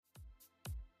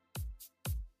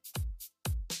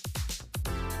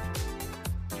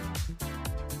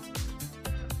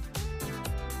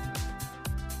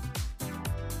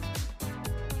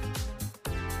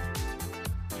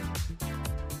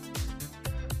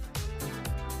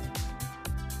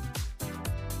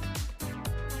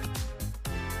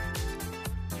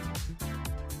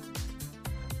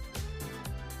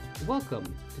Welcome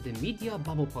to the Media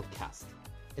Bubble Podcast.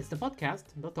 It's the podcast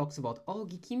that talks about all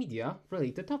geeky media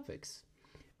related topics.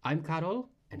 I'm Karol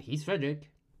and he's Fredrik,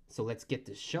 so let's get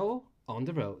the show on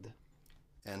the road.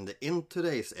 And in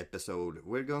today's episode,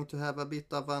 we're going to have a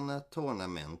bit of a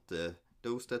tournament,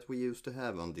 those that we used to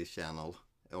have on this channel,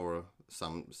 or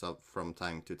some from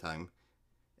time to time.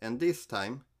 And this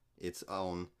time, it's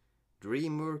on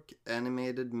DreamWorks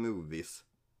animated movies.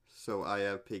 So I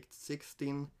have picked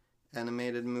 16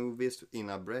 animated movies in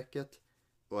a bracket,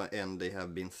 and they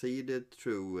have been seeded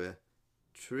through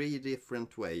 3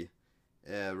 different ways.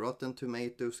 Rotten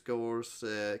Tomato scores,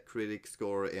 critic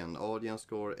score and audience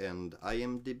score, and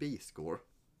IMDb score.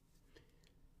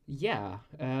 Yeah,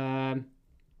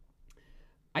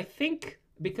 I think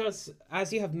because,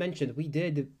 as you have mentioned, we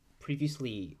did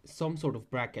previously some sort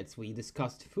of brackets. We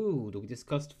discussed food, we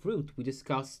discussed fruit, we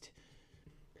discussed...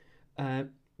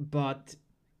 but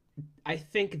I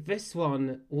think this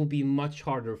one will be much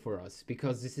harder for us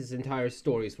because this is entire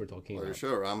stories we're talking about.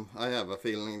 Sure, I have a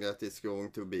feeling that it's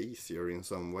going to be easier in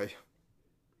some way.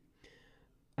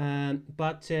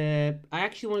 But I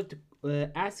actually wanted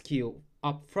to ask you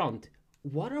up front,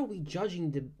 what are we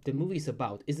judging the movies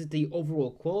about? Is it the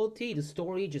overall quality, the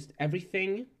story, just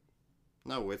everything?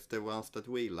 No, it's the ones that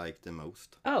we like the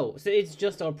most. Oh, so it's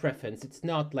just our preference. It's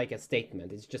not like a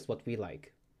statement. It's just what we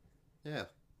like. Yeah,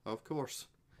 of course.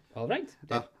 All right.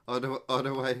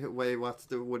 Otherwise,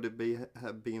 would it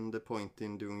have been the point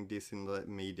in doing this in the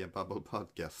Media Bubble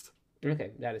podcast?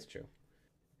 Okay, that is true.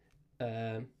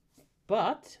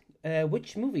 But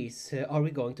which movies are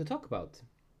we going to talk about?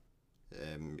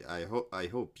 I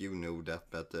hope you know that,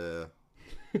 but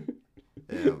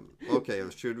okay.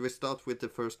 Should we start with the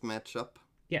first matchup?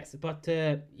 Yes, but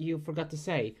you forgot to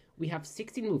say we have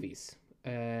 16 movies.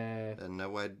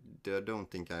 No, I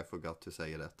don't think I forgot to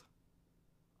say that.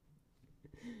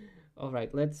 All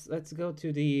right, let's go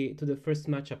to the first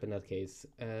matchup in that case.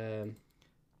 And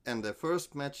the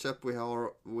first matchup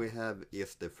we have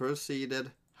is the first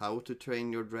seeded How to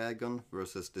Train Your Dragon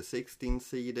versus the 16th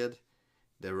seeded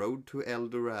The Road to El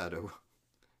Dorado.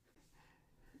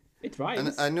 It rhymes.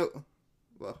 And I know.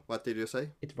 Well, what did you say?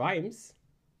 It rhymes.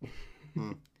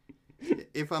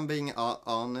 If I'm being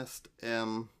honest,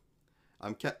 I'm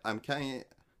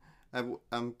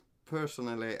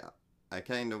personally, I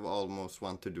kind of almost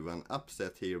want to do an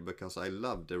upset here because I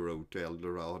love The Road to El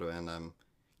Dorado and I'm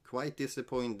quite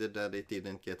disappointed that it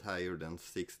didn't get higher than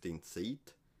 16th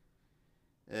seat.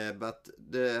 But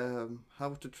the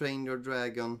How to Train Your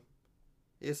Dragon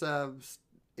is a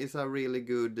really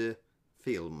good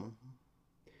film.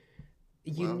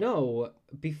 You know,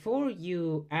 before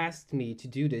you asked me to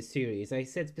do this series, I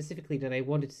said specifically that I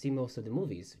wanted to see most of the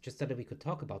movies, just so that we could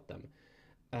talk about them.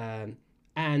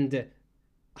 And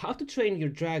How to Train Your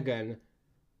Dragon,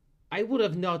 I would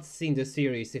have not seen the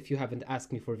series if you haven't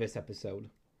asked me for this episode.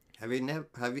 Had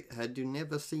you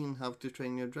never seen How to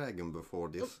Train Your Dragon before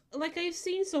this? Like, I've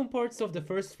seen some parts of the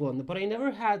first one, but I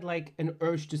never had, like, an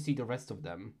urge to see the rest of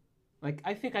them. Like,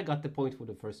 I think I got the point with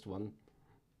the first one.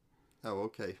 Oh,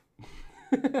 okay.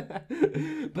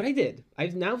 But I did.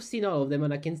 I've now seen all of them,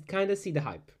 and I can kind of see the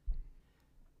hype.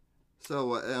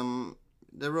 So,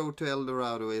 The Road to El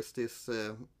Dorado is this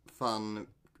fun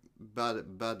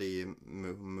buddy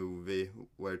movie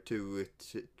where 2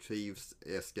 thieves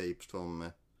escapes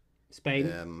from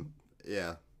Spain.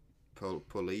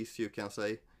 Police, you can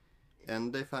say,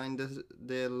 and they find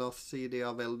the lost city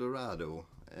of El Dorado,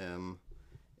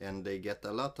 and they get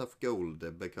a lot of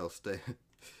gold because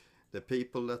the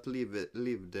people that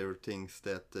live there thinks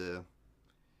that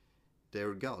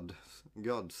they're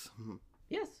gods.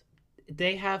 Yes.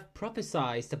 They have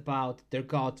prophesized about their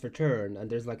god's return, and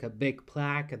there's like a big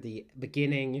plaque at the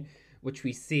beginning, which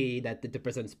we see that it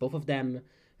represents both of them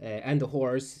and the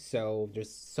horse, so there's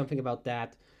something about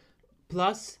that.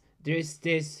 Plus, there's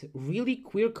this really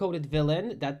queer-coded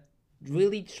villain that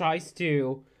really tries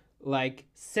to, like,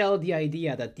 sell the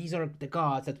idea that these are the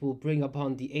gods that will bring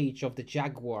upon the age of the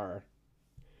jaguar.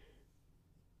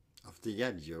 Of the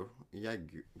jaguar?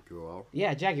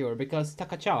 Yeah, jaguar, because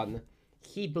Taka-chan,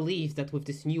 he believes that with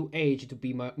this new age it will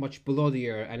be much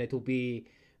bloodier and it will be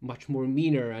much more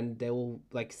meaner and they will,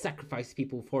 like, sacrifice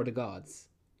people for the gods.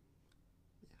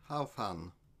 How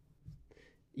fun.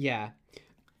 Yeah.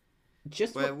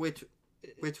 Just well, which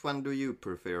one do you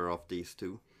prefer of these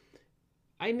two?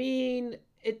 I mean,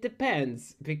 it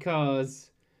depends, because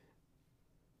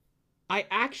I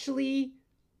actually...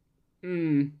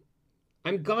 I'm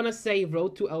gonna say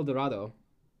Road to El Dorado.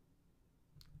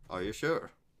 Are you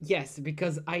sure? Yes,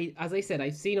 because as I said,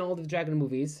 I've seen all the Dragon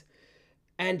movies,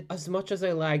 and as much as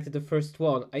I liked the first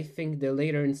one, I think the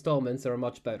later installments are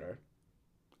much better.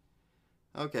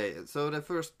 Okay, so the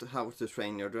first How to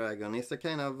Train Your Dragon is a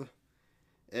kind of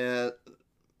uh,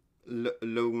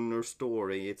 loner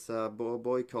story. It's a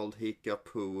boy called Hiccup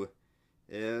who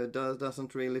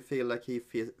doesn't really feel like he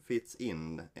fits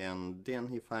in, and then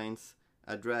he finds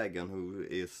a dragon who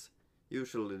is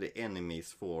usually the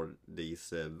enemies for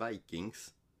these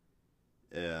Vikings.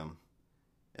 Um,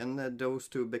 and those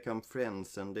two become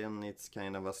friends, and then it's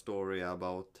kind of a story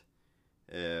about,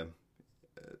 uh,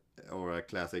 or a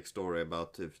classic story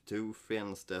about two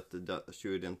friends that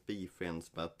shouldn't be friends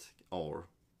but are.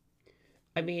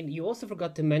 I mean, you also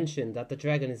forgot to mention that the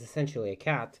dragon is essentially a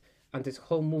cat, and this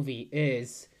whole movie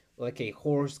is like a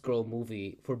horse girl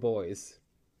movie for boys.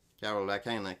 Carol, I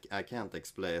can't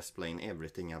explain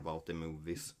everything about the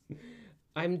movies.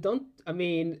 I'm don't. I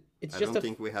mean, it's I just don't a.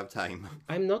 think we have time.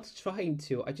 I'm not trying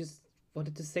to. I just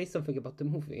wanted to say something about the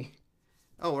movie.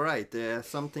 Oh, right,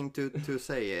 something to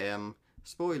say.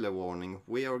 Spoiler warning,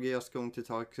 we are just going to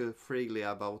talk freely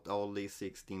about all these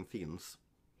 16 films.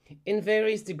 In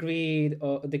various degrees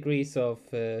of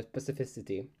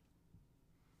specificity.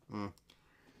 Mm.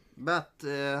 But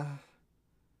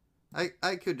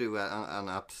I could do an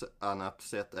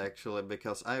upset actually,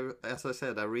 because as I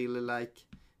said, I really like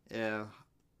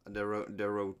the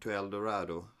Road to El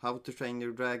Dorado. How to Train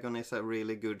Your Dragon is a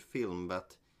really good film,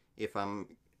 but if I'm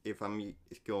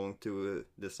going to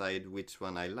decide which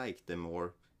one I like the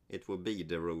more, it would be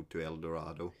the Road to El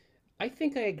Dorado. I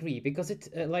think I agree because it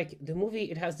like the movie.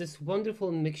 It has this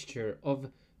wonderful mixture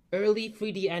of early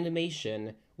 3D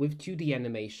animation with 2D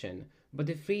animation, but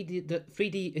the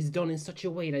 3D is done in such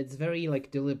a way that it's very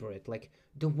like deliberate, like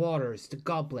the waters, the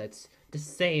goblets, the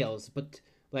sails, but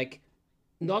like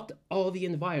not all the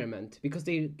environment because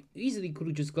they easily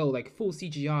could just go like full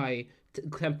CGI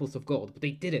temples of gold, but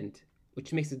they didn't,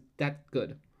 which makes it that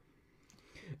good.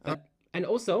 Uh, And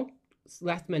also,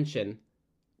 last mention,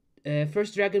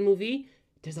 first Dragon movie,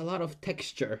 there's a lot of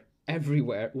texture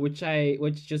everywhere, which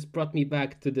just brought me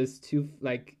back to this two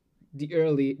like the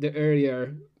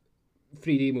earlier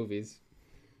 3D movies.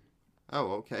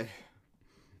 oh, okay.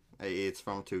 It's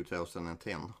from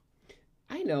 2010.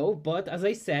 I know, but as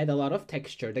I said, a lot of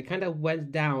texture. They kind of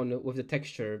went down with the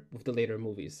texture with the later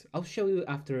movies. I'll show you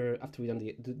after we done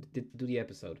do the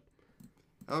episode.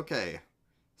 Okay,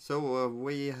 so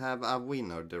we have a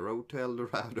winner, the Road to El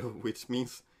Dorado, which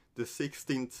means the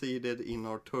 16th seeded in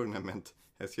our tournament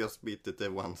has just beat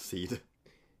the 1 seed.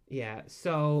 Yeah.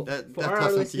 So That for that our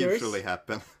doesn't listeners, usually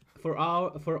happen. for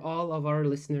all of our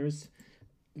listeners,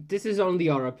 this is only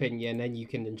our opinion, and you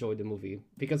can enjoy the movie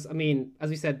because I mean, as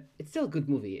we said, it's still a good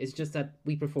movie. It's just that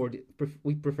we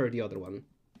prefer the other one.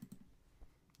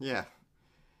 Yeah.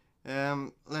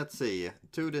 Let's see.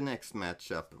 To the next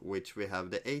matchup, which we have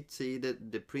the 8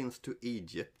 seeded The Prince to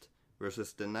Egypt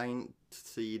versus the 9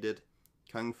 seeded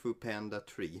Kung Fu Panda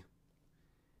 3.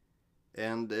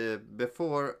 And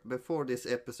before this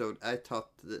episode, I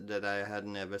thought that I had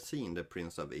never seen The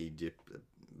Prince of Egypt,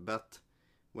 but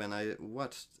when I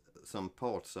watched some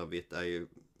parts of it, I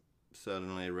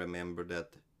suddenly remembered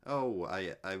that, oh,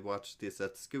 I watched this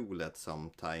at school at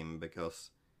some time because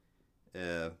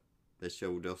they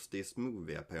showed us this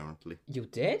movie apparently. You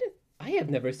did? I have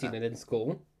never seen it in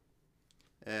school.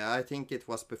 I think it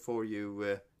was before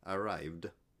you arrived.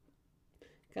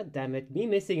 God damn it, me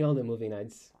missing all the movie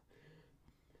nights.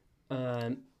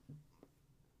 Um,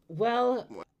 well,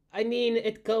 Wha- I mean,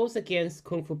 it goes against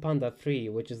Kung Fu Panda 3,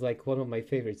 which is like one of my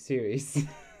favorite series.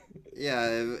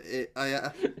 Yeah,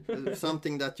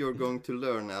 something that you're going to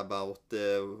learn about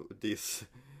this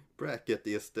bracket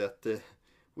is that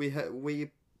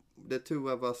we the two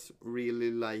of us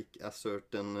really like a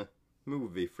certain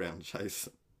movie franchise.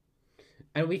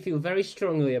 And we feel very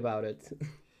strongly about it.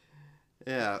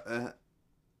 Yeah,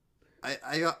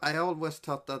 I always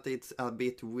thought that it's a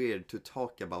bit weird to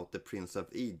talk about the Prince of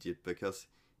Egypt because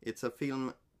it's a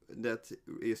film that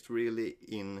is really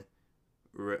in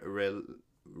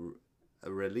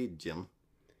religion,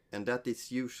 and that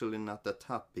is usually not a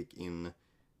topic in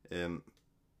um,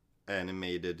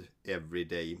 animated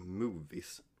everyday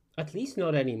movies. At least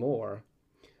not anymore.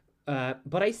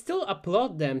 But I still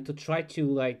applaud them to try to,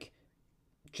 like,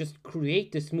 just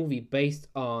create this movie based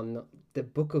on the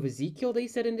book of Ezekiel they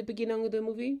said in the beginning of the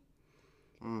movie.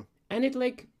 Mm. And it,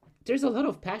 like, there's a lot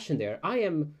of passion there. I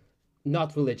am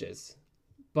not religious,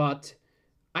 but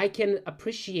I can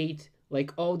appreciate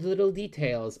like all the little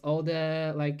details, all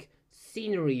the like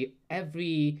scenery,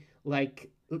 every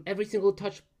single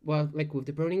touch, well, like with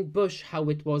the burning bush, how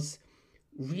it was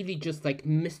really just like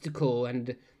mystical,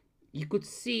 and you could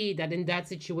see that in that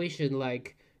situation,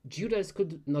 like Judas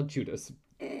could not Judas.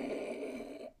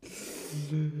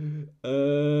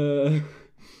 uh,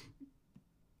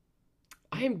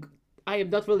 I am I am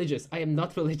not religious. I am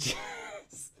not religious.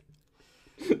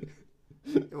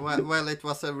 Well, it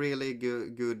was a really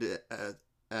good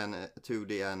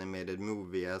 2D animated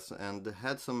movie and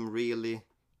had some really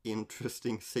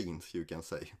interesting scenes, you can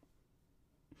say.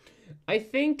 I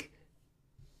think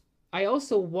I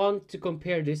also want to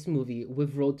compare this movie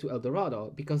with Road to El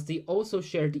Dorado because they also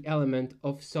share the element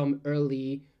of some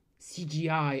early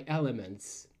CGI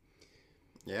elements.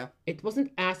 Yeah. It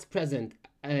wasn't as present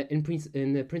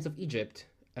in the Prince of Egypt,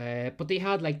 but they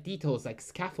had like details like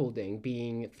scaffolding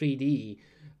being 3D.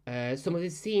 Some of the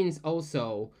scenes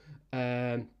also,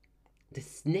 the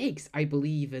snakes, I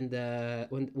believe, in the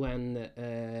when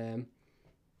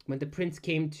the prince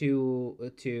came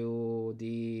to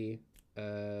the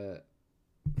uh,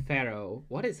 pharaoh.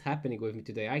 What is happening with me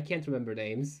today? I can't remember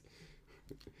names.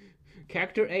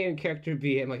 Character A and character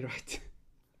B. Am I right?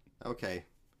 Okay.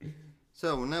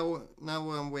 So now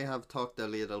when we have talked a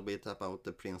little bit about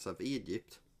the Prince of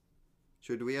Egypt,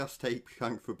 should we just take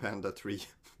Kung Fu Panda 3?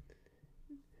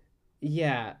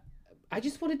 Yeah, I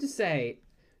just wanted to say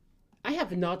I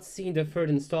have not seen the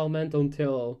third installment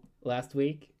until last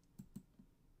week.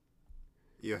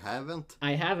 You haven't?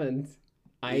 I haven't.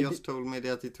 You just told me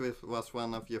that it was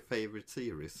one of your favorite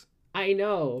series. I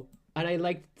know. And I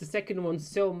liked the second one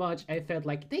so much, I felt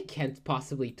like they can't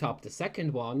possibly top the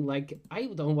second one. Like, I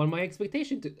don't want my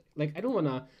expectation to. Like, I don't want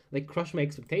to, like, crush my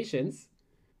expectations.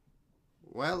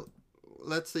 Well,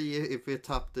 let's see if we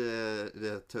top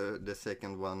the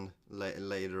second one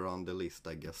later on the list,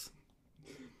 I guess.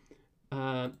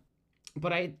 Uh,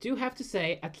 but I do have to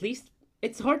say, at least,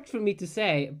 it's hard for me to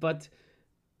say, but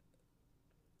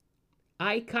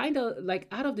I kind of, like,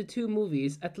 out of the two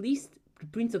movies, at least the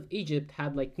Prince of Egypt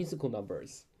had, like, musical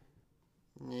numbers.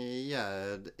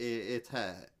 Yeah, it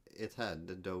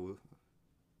had those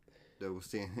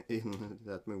in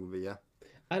that movie, yeah.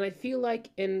 And I feel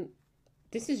like in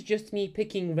this is just me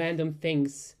picking random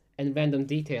things and random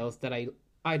details that I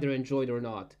either enjoyed or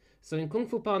not. So in Kung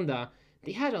Fu Panda,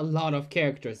 they had a lot of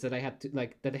characters that I had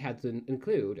to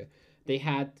include. They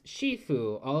had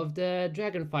Shifu, all of the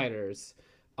dragon fighters,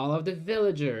 all of the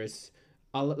villagers,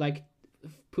 all like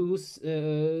Pooh's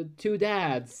two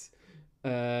dads,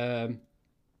 um,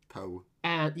 Poe.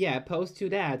 and yeah, Poe's two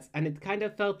dads, and it kind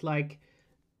of felt like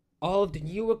all of the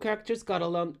newer characters got a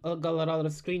lot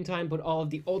of screen time, but all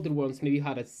of the older ones maybe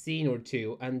had a scene or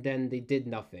two, and then they did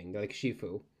nothing, like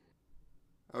Shifu.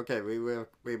 Okay, we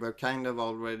were kind of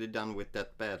already done with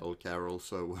that battle, Carol.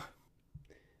 So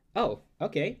Oh,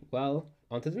 okay. Well,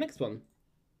 on to the next one.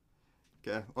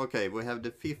 okay, we have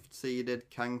the 5th seeded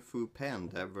Kung Fu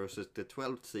Panda versus the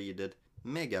 12th seeded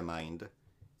Megamind,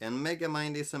 and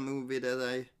Megamind is a movie that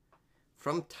I,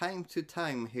 from time to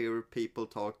time, hear people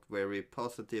talk very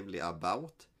positively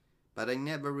about, but I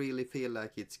never really feel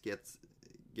like it gets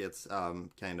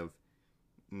kind of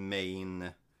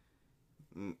main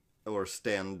or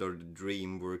standard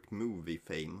DreamWorks movie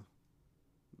fame.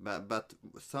 But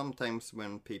sometimes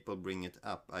when people bring it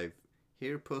up, I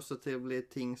hear positively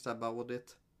things about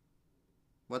it.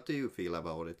 What do you feel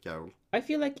about it, Carol? I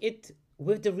feel like it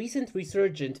with the recent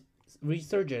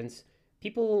resurgence,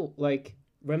 people like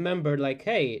remembered like,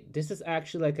 hey, this is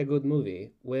actually like a good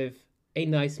movie with a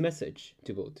nice message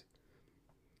to boot.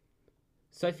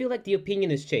 So I feel like the opinion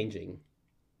is changing.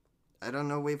 I don't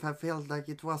know if I felt like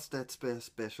it was that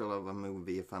special of a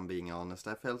movie, if I'm being honest.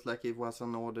 I felt like it was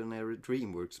an ordinary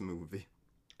DreamWorks movie.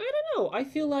 I don't know. I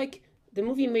feel like the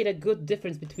movie made a good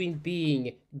difference between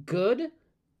being good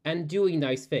and doing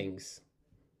nice things.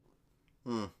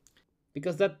 Hmm.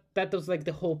 Because that was like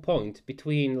the whole point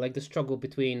between like the struggle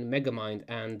between Megamind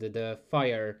and the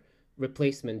fire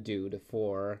replacement dude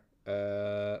for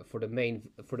the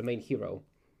main hero.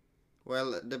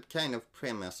 Well, the kind of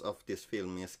premise of this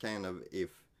film is kind of if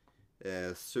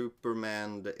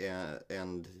Superman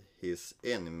and his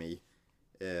enemy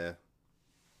uh,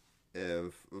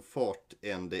 fought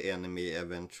and the enemy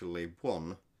eventually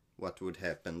won, what would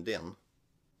happen then?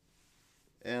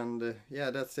 And yeah,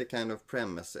 that's the kind of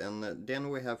premise. And then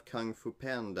we have Kung Fu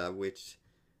Panda, which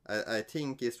I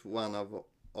think is one of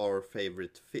our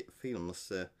favorite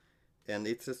films. And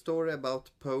it's a story about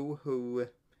Poe, who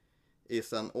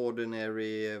is an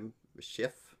ordinary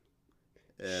chef.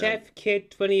 Chef kid,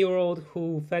 20-year-old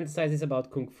who fantasizes about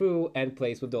kung fu and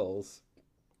plays with dolls.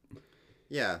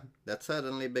 Yeah, that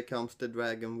suddenly becomes the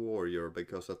Dragon Warrior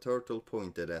because a turtle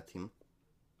pointed at him.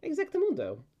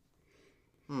 Exactamundo.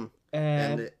 Hmm.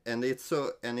 And it's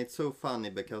so funny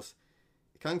because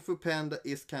Kung Fu Panda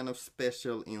is kind of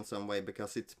special in some way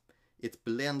because it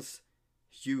blends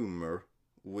humor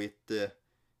with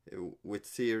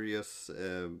serious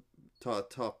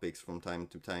topics from time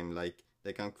to time, like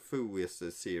the kung fu is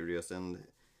serious, and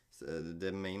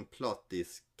the main plot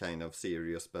is kind of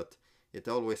serious, but it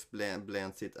always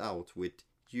blends it out with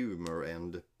humor,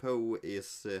 and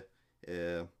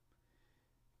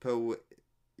Poe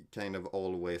kind of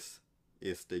always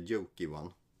is the jokey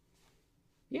one.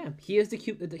 Yeah, he is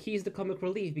he is the comic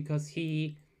relief because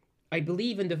I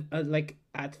believe in the like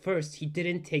at first he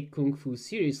didn't take kung fu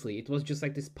seriously. It was just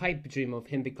like this pipe dream of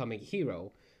him becoming a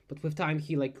hero. But with time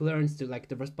he like learns to like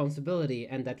the responsibility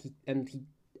and that he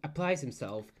applies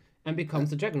himself and I,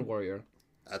 becomes a dragon warrior.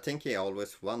 I think he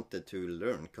always wanted to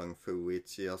learn kung fu.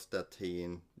 It's just that he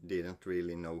didn't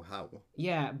really know how.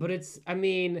 Yeah, but it's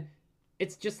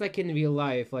just like in real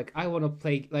life. Like I want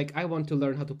to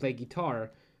learn how to play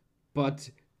guitar, but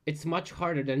it's much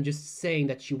harder than just saying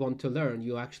that you want to learn.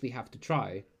 You actually have to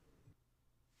try.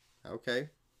 Okay.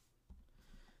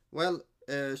 Well,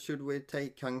 should we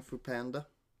take Kung Fu Panda?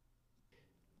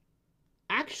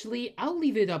 Actually, I'll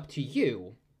leave it up to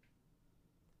you.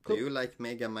 Do you like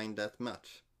Megamind that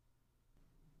much?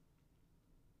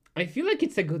 I feel like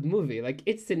it's a good movie. Like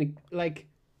it's in like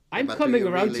I'm but coming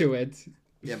around to it.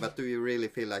 Yeah, but do you really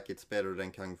feel like it's better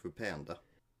than Kung Fu Panda?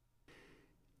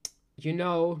 You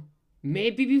know,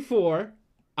 maybe before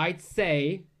I'd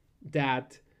say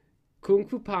that Kung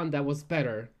Fu Panda was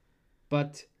better,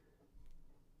 but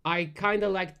I kind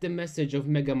of liked the message of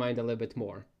Megamind a little bit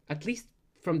more, at least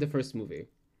from the first movie.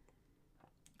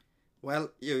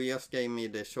 Well, you just gave me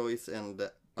the choice, and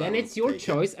Then it's your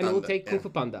choice, and I will take Kung Fu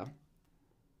Panda.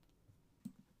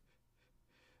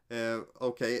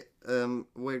 Okay,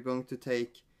 we're going to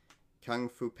take Kung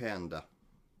Fu Panda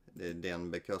then,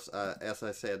 because as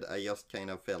I said, I just kind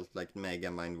of felt like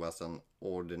Megamind was an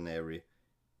ordinary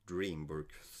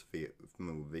DreamWorks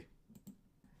movie.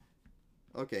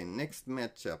 Okay, next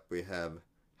matchup we have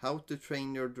How to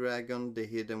Train Your Dragon: The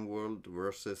Hidden World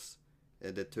versus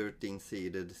the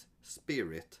 13-seeded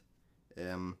Spirit.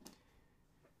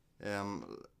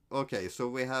 Okay, so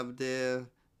we have the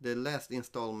last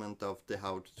installment of the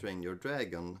How to Train Your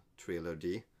Dragon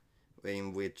trilogy,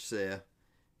 in which the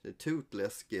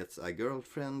Toothless gets a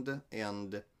girlfriend,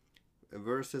 and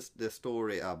versus the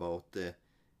story about the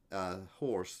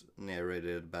horse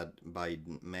narrated by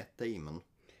Matt Damon.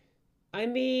 I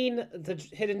mean, the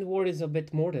Hidden World is a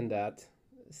bit more than that.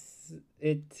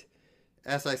 It.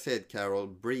 As I said, Carol,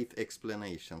 brief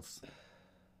explanations.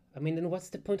 I mean, then what's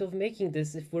the point of making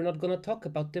this if we're not gonna talk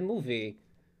about the movie?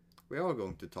 We are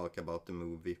going to talk about the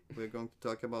movie. We're going to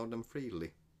talk about them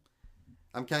freely.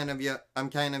 I'm kind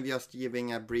of just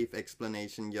giving a brief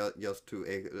explanation just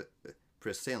to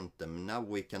present them. Now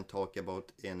we can talk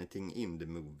about anything in the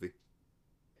movie.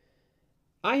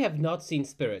 I have not seen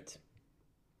Spirit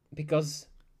because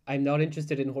I'm not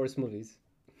interested in horse movies.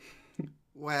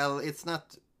 Well, it's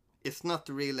not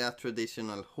really a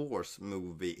traditional horse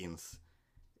movie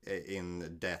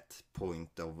in that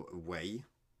point of way.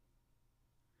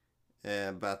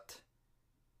 But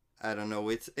I don't know.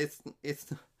 It's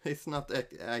not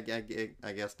I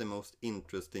guess the most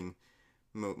interesting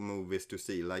movies to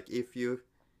see. Like if you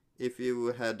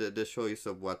had the choice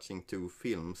of watching two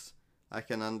films, I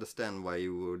can understand why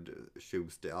you would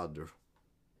choose the other.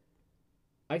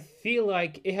 I feel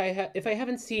like if I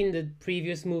haven't seen the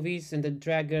previous movies in the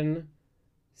Dragon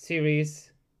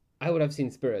series, I would have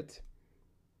seen Spirit.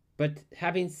 But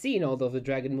having seen all of the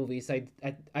Dragon movies,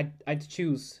 I'd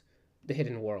choose the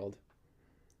Hidden World.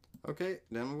 Okay,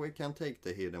 then we can take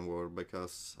the Hidden World,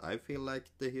 because I feel like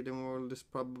the Hidden World is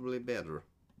probably better.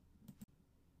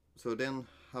 So then,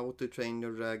 How to Train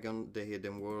Your Dragon: The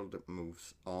Hidden World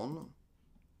moves on.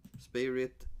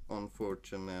 Spirit,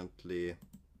 unfortunately,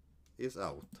 is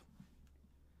out.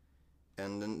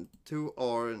 And then to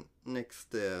our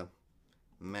next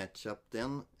matchup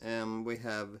then, we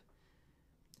have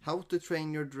How to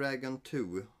Train Your Dragon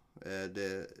 2,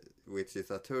 which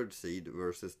is a 3rd seed,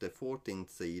 versus the 14th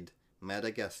seed,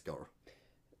 Madagascar.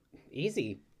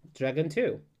 Easy. Dragon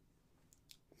 2.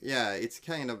 Yeah, it's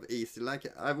kind of easy. Like,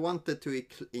 I wanted to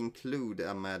include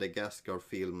a Madagascar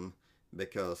film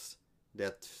because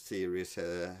that series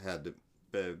had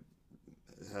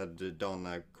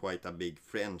done quite a big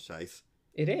franchise.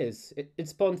 It is. It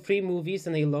spawned 3 movies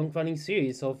and a long-running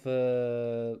series of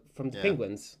from the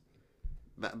Penguins.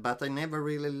 But I never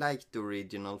really liked the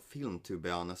original film, to be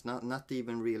honest. Not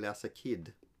even really as a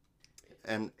kid.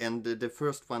 And the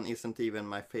first one isn't even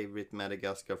my favorite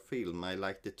Madagascar film. I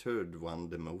like the 3rd one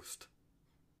the most.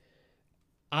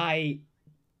 I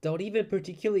don't even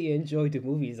particularly enjoy the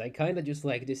movies. I kind of just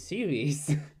like the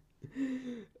series.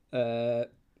 I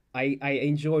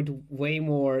enjoyed way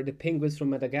more the Penguins from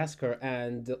Madagascar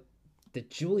and the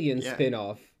Julian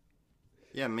spin-off.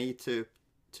 Yeah, me too.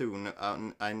 cartoon.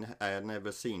 I had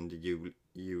never seen the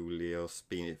Julio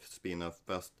spin-off,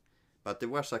 but there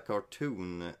was a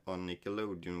cartoon on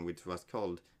Nickelodeon which was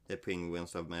called The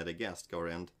Penguins of Madagascar,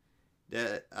 and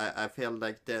I felt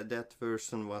like that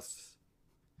version was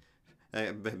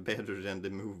better than the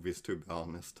movies, to be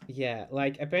honest. Yeah,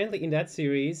 like apparently in that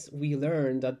series we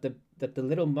learned that the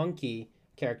little monkey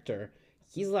character,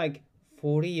 he's like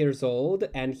 40 years old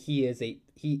and he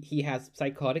has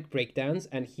psychotic breakdowns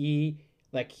and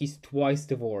he's twice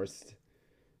divorced.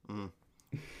 Mm.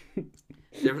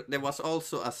 There was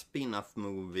also a spin-off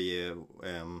movie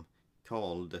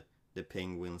called The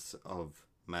Penguins of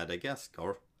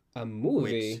Madagascar. A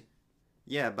movie? Which,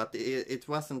 yeah, but it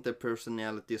wasn't the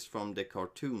personalities from the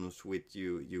cartoons which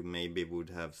you maybe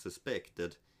would have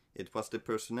suspected. It was the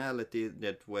personality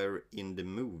that were in the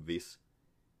movies,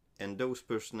 and those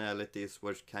personalities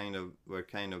were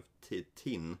kind of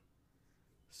thin.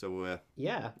 So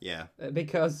Yeah. yeah.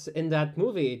 Because in that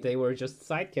movie they were just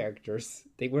side characters.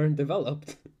 They weren't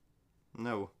developed.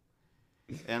 No.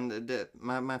 And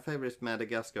my favorite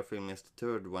Madagascar film is the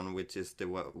third one, which is the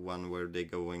one where they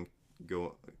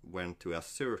went to a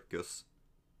circus.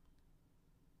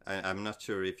 I'm not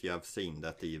sure if you have seen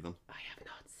that even. I have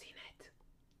not seen it.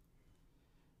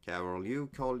 Carol, you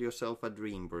call yourself a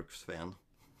DreamWorks fan.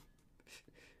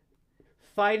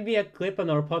 Find me a clip on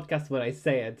our podcast when I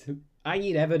say it. I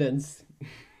need evidence.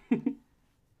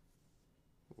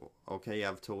 Okay,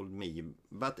 I've told me.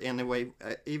 But anyway,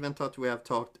 I even thought we have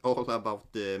talked all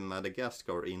about the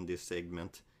Madagascar in this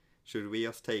segment. Should we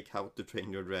just take How to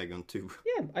Train Your Dragon 2?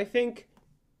 Yeah, I think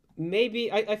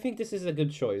maybe I think this is a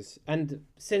good choice. And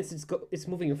since it's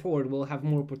moving forward, we'll have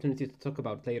more opportunity to talk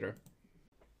about it later.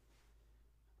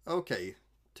 Okay,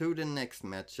 to the next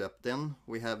matchup then.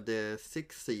 We have the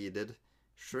 6th-seeded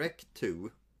Shrek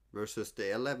 2 versus the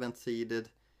 11th-seeded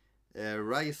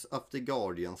Rise of the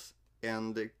Guardians.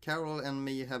 And Carol and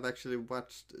me have actually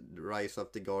watched Rise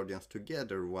of the Guardians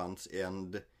together once,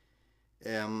 and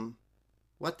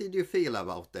what did you feel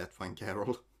about that one,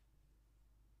 Carol?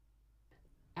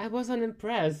 I wasn't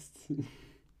impressed.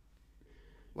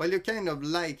 Well, you kind of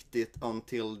liked it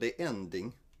until the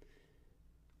ending.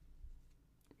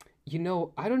 You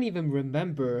know, I don't even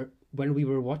remember when we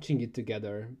were watching it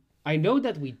together. I know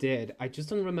that we did. I just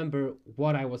don't remember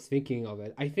what I was thinking of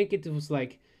it. I think it was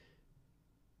like...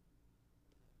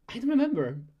 I don't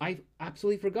remember. I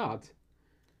absolutely forgot.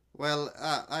 Well,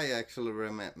 I actually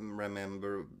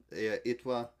remember it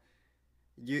was...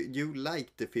 You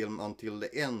liked the film until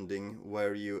the ending,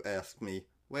 where you asked me,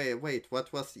 wait,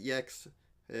 what was Jack's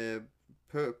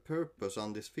purpose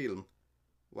on this film?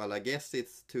 Well, I guess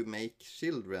it's to make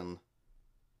children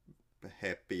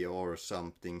happy or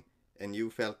something. And you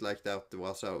felt like that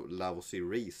was a lousy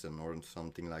reason or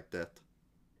something like that.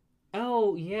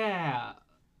 Oh, yeah.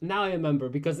 Now I remember,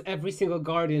 because every single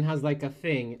Guardian has like a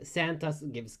thing. Santa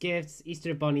gives gifts,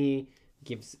 Easter Bunny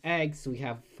gives eggs, we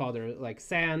have Father like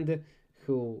Sand,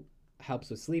 who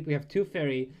helps with sleep, we have Tooth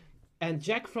Fairy, and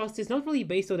Jack Frost is not really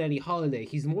based on any holiday,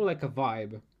 he's more like a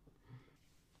vibe.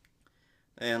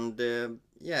 And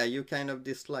yeah, you kind of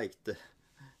disliked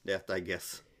that, I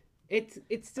guess.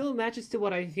 It still matches to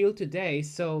what I feel today,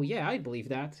 so yeah, I believe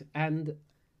that. And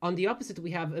on the opposite,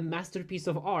 we have a masterpiece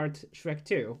of art, Shrek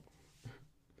 2.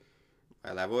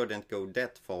 Well, I wouldn't go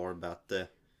that far, but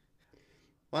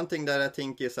one thing that I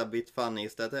think is a bit funny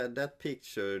is that that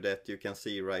picture that you can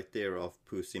see right there of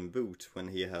Puss in Boots when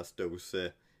he has those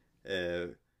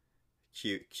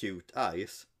cute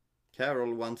eyes.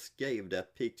 Carol once gave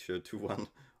that picture to one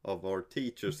of our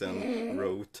teachers and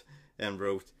wrote,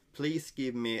 please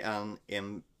give me an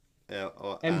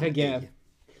MVG.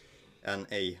 An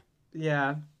A.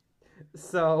 Yeah.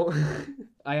 So,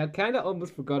 I kind of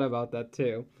almost forgot about that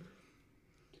too.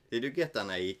 Did you get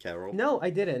an A, Carol? No, I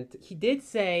didn't. He did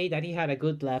say that he had a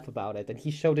good laugh about it, and he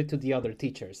showed it to the other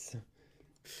teachers.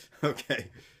 Okay.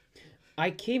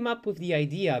 I came up with the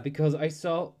idea because I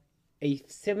saw a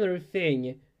similar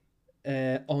thing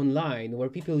online where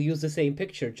people use the same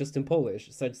picture just in Polish.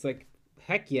 So it's like,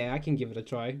 heck yeah, I can give it a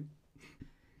try.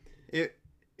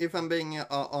 If I'm being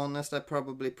honest, I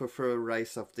probably prefer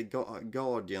Rise of the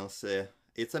Guardians.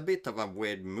 It's a bit of a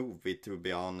weird movie, to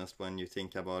be honest, when you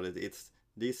think about it. It's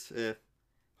these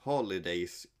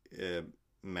holidays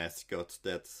mascots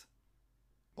that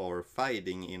are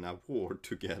fighting in a war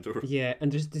together. Yeah,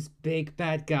 and there's this big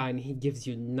bad guy and he gives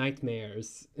you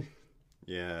nightmares.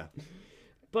 Yeah.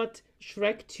 But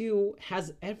Shrek 2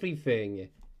 has everything.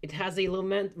 It has a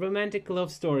romantic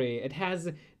love story. It has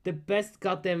the best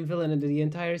goddamn villain in the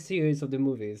entire series of the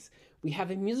movies. We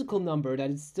have a musical number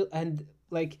that is still, and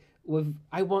like with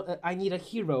I need a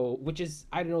hero, which is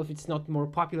I don't know if it's not more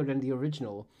popular than the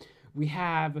original. We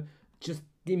have just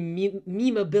the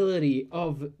memeability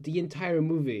of the entire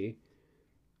movie.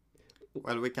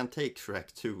 Well, we can take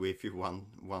Shrek 2 if you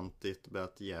want it,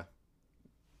 but yeah.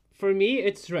 For me,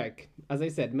 it's Shrek. As I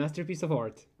said, masterpiece of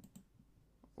art.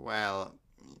 Well,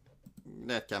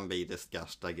 that can be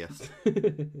discussed, I guess.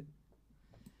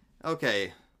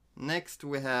 Okay, next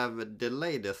we have the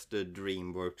latest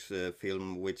DreamWorks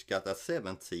film, which got a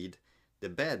 7th seed, The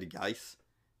Bad Guys,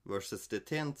 versus the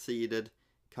 10th seeded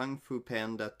Kung Fu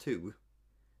Panda 2,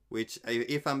 which,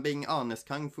 if I'm being honest,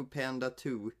 Kung Fu Panda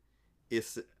 2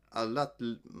 is a lot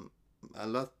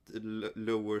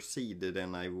lower seeded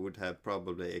than I would have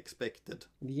probably expected.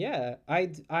 Yeah,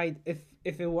 if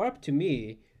it were up to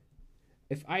me,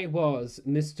 if I was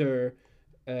Mr.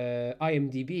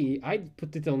 IMDb, I'd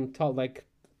put it on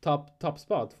top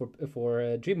spot for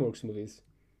DreamWorks movies.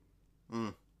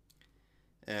 Mm.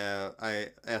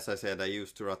 As I said, I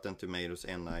used Rotten Tomatoes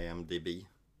and IMDb.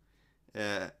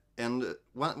 And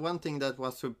one thing that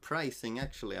was surprising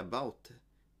actually about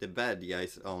the Bad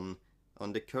Guys on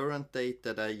the current date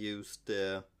that I used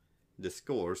the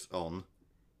scores on,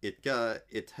 it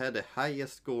had the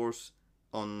highest scores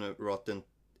on Rotten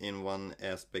in one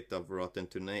aspect of Rotten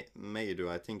Tomato.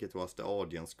 I think it was the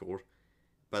audience score,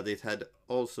 but it had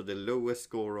also the lowest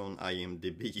score on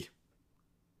IMDb.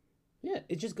 Yeah,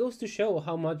 it just goes to show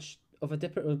how much of a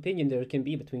different opinion there can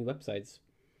be between websites.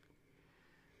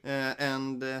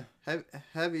 And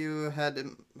have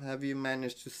you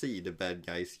managed to see The Bad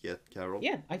Guys yet, Carol?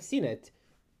 Yeah, I've seen it,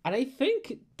 and I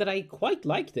think that I quite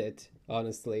liked it.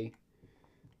 Honestly,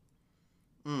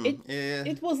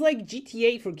 it was like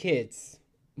GTA for kids.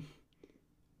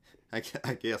 I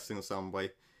guess in some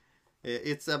way.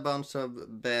 It's a bunch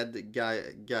of bad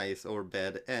guys or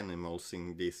bad animals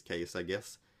in this case, I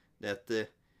guess.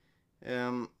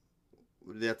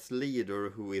 That's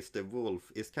leader, who is the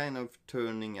wolf, is kind of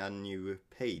turning a new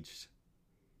page,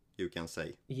 you can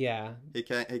say. Yeah. He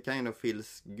kind of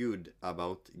feels good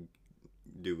about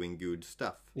doing good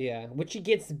stuff. Yeah, which he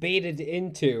gets baited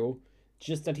into,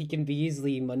 just that he can be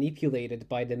easily manipulated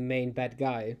by the main bad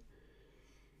guy.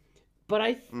 But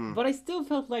I still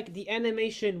felt like the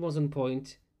animation was on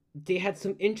point. They had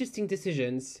some interesting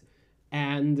decisions,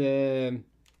 and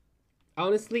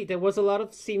honestly, there was a lot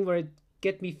of scene where it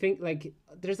get me think like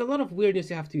there's a lot of weirdness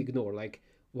you have to ignore. Like,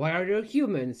 why are there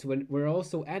humans when we're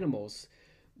also animals?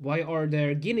 Why are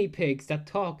there guinea pigs that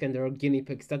talk and there are guinea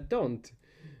pigs that don't?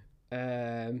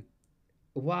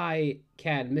 Why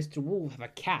can Mr. Wu have a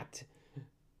cat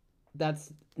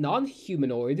that's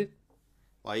non-humanoid?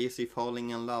 Why is he falling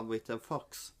in love with a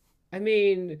fox? I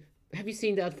mean, have you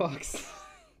seen that fox?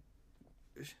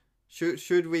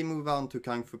 Should we move on to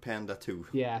Kung Fu Panda 2?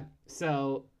 Yeah,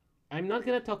 so I'm not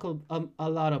gonna talk a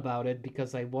lot about it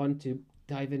because I want to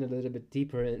dive in a little bit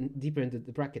deeper into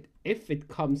the bracket if it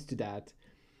comes to that.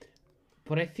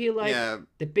 But I feel like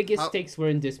the biggest stakes were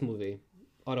in this movie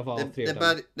out of all three of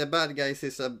them. The Bad Guys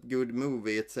is a good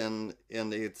movie. It's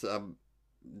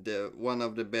one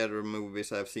of the better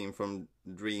movies I've seen from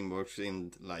DreamWorks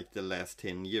in like the last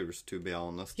 10 years, to be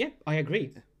honest. Yeah, I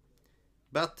agree.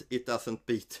 But it doesn't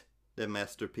beat the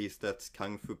masterpiece that's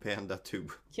Kung Fu Panda 2.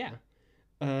 Yeah.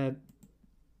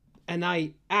 And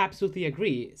I absolutely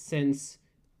agree, since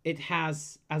it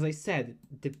has, as I said,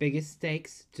 the biggest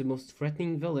stakes, the most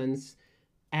threatening villains,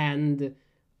 and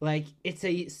like it's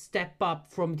a step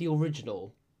up from the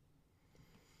original.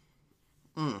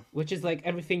 Which is like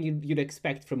everything you'd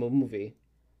expect from a movie.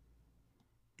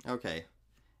 Okay.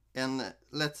 And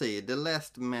let's see, the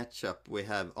last matchup we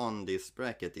have on this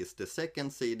bracket is the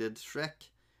 2nd seeded Shrek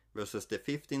versus the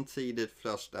 15th seeded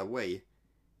Flushed Away.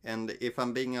 And if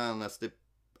I'm being honest,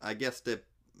 I guess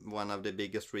one of the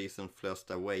biggest reasons Flushed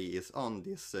Away is on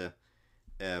this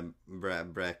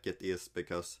bracket is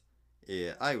because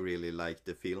I really like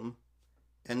the film.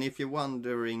 And if you're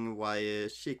wondering why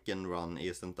Chicken Run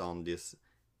isn't on this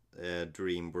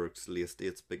DreamWorks list,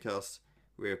 it's because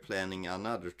we're planning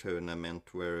another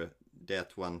tournament where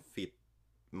that one fit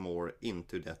more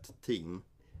into that team.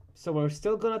 So we're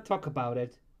still gonna talk about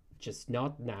it, just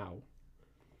not now.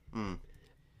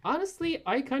 Honestly,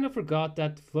 I kind of forgot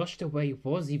that Flushed Away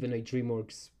was even a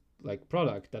DreamWorks like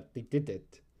product, that they did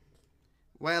it.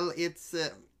 Well, it's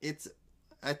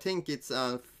I think it's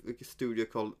a studio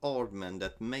called Aardman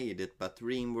that made it, but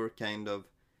DreamWorks kind of,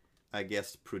 I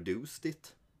guess, produced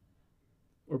it.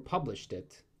 Or published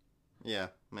it. Yeah,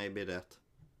 maybe that.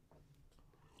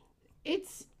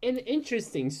 It's an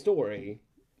interesting story,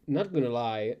 not gonna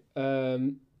lie.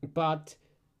 But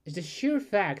the sheer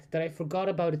fact that I forgot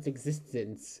about its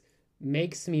existence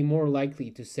makes me more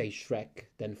likely to say Shrek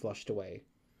than Flushed Away.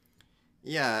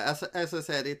 Yeah, as I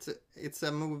said, it's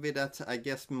a movie that I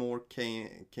guess more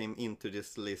came into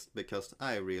this list because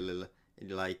I really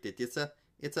liked it.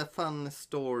 It's a fun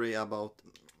story about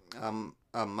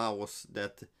a mouse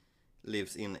that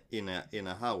lives in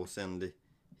a house, and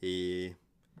he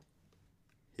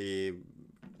he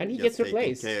And he gets gets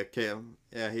taken replaced.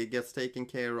 yeah, he gets taken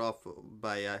care of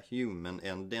by a human,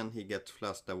 and then he gets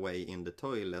flushed away in the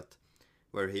toilet,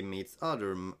 where he meets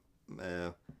other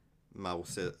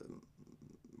mouse,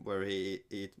 where he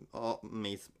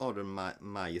meets other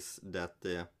mice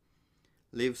that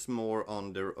lives more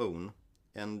on their own,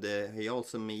 and he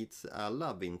also meets a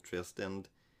love interest, and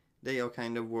they are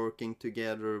kind of working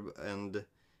together, and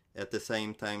at the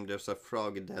same time there's a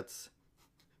frog that's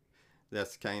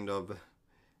kind of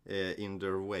in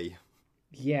their way.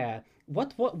 Yeah.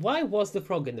 Why was the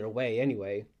frog in their way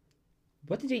anyway?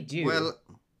 What did they do? Well,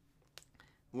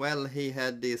 well, he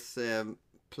had this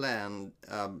plan.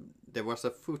 There was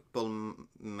a football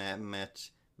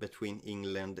match between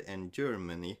England and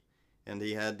Germany, and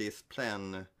he had this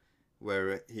plan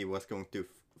where he was going to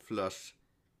flush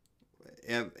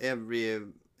every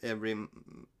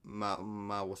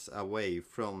mouse away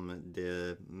from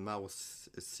the mouse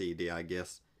city, I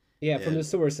guess. Yeah, from Uh, the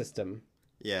sewer system.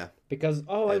 yeah, Because,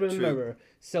 oh, I true. remember.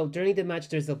 So during the match,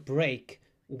 there's a break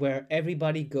where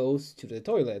everybody goes to the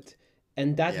toilet,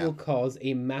 and that Yeah, will cause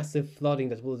a massive flooding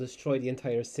that will destroy the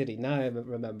entire city. Now I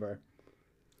remember.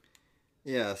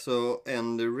 yeah. So,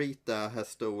 and Rita has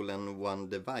stolen one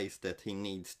device that he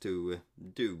needs to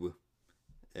do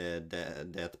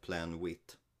that plan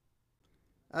with.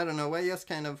 I don't know. I just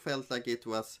kind of felt like it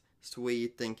was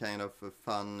sweet and kind of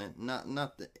fun. Not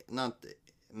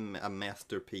a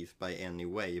masterpiece by any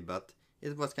way, but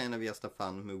it was kind of just a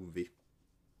fun movie.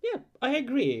 Yeah, I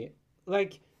agree.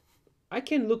 Like, I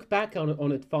can look back on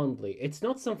it fondly. It's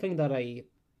not something that I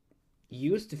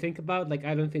used to think about. Like,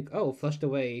 I don't think, oh, Flushed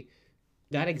Away,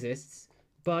 that exists.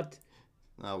 But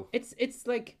Now, it's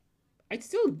like, I'd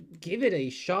still give it a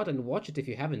shot and watch it if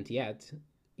you haven't yet.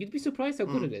 You'd be surprised how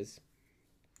good mm, it is.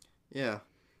 yeah.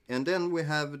 And then we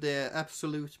have the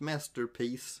absolute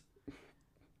masterpiece,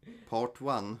 part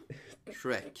one,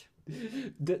 Shrek.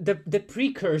 The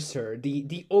precursor,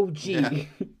 the Yeah, OG.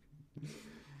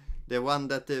 the one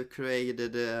that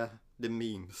created the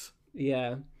memes.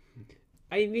 Yeah.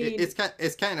 I mean,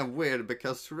 It's kind of weird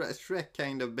because Shrek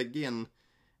kind of begin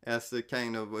as a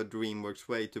kind of a DreamWorks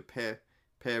way to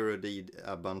parody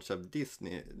a bunch of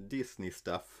Disney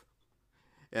stuff,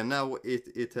 and now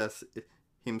it has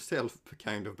himself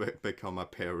kind of become a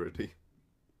parody.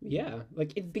 yeah,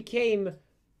 like it became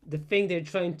the thing they're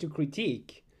trying to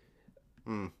critique.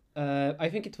 Mm. I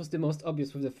think it was the most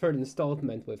obvious with the third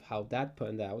installment with how that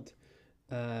turned out.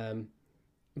 Um,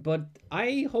 but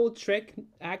I hold Trek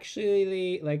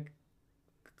actually like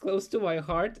close to my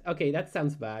heart. Okay, that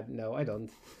sounds bad. No, I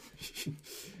don't.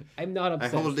 I'm not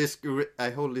obsessed. I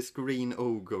hold this green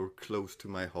ogre close to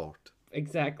my heart.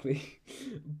 Exactly.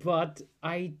 But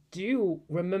I do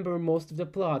remember most of the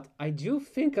plot. I do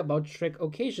think about Shrek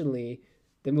occasionally,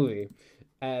 the movie.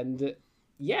 And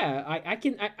yeah,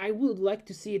 I would like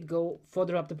to see it go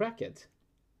further up the bracket.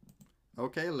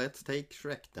 Okay, let's take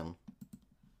Shrek then.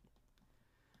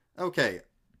 Okay,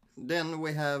 then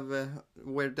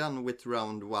we're done with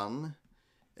round one,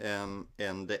 and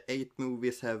the 8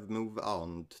 movies have moved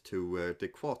on to the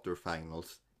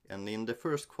quarterfinals. And in the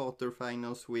first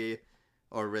quarterfinals, we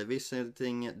are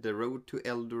revisiting The Road to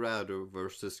El Dorado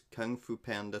versus Kung Fu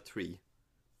Panda 3.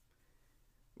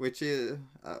 Which is,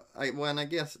 when I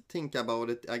guess think about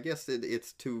it, I guess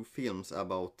it's 2 films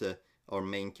about our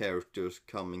main characters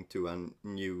coming to a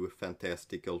new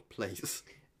fantastical place.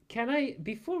 Can I,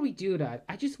 before we do that,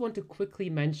 I just want to quickly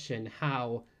mention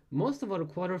how most of our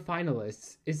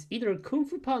quarterfinalists is either Kung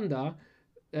Fu Panda,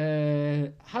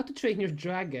 How to Train Your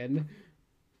Dragon,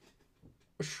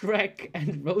 Shrek,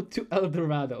 and Road to El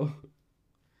Dorado.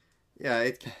 Yeah,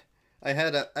 I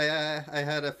had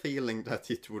a feeling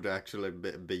that it would actually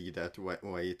be that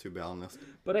way, to be honest.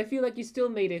 But I feel like you still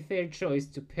made a fair choice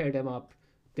to pair them up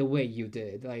the way you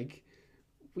did. Like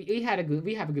we have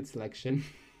a good selection.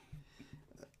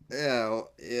 Yeah,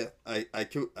 I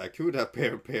could have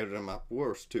paired them up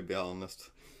worse, to be honest.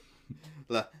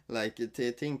 Like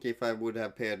to think if I would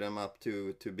have paired them up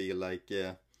to be like,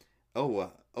 I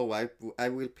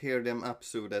will pair them up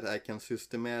so that I can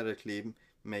systematically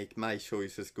make my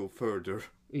choices go further.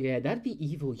 Yeah, that'd be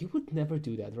evil. You would never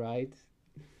do that, right?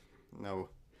 No.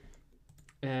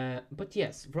 But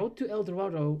yes, Road to El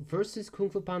Dorado versus Kung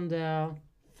Fu Panda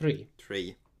 3.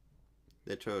 3.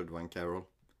 The third one, Carol.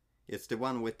 It's the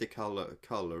one with the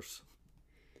colors.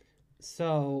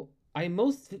 So I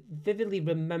most vividly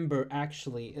remember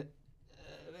actually,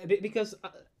 because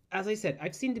as I said,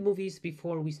 I've seen the movies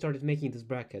before we started making this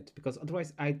bracket. Because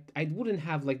otherwise, I wouldn't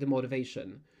have like the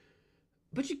motivation.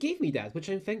 But you gave me that, which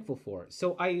I'm thankful for.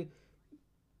 So I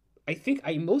think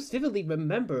I most vividly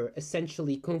remember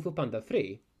essentially Kung Fu Panda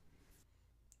 3.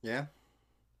 Yeah.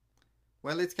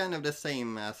 Well, it's kind of the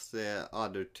same as the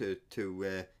other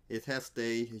two. It has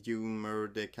the humor,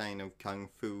 the kind of kung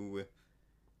fu.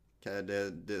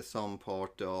 The some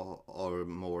part are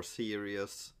more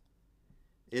serious.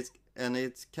 It's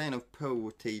kind of Po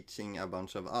teaching a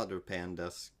bunch of other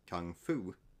pandas kung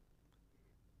fu.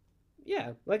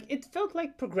 Yeah, like it felt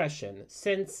like progression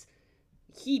since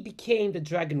he became the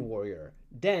Dragon Warrior.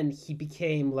 Then he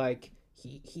became like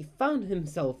he found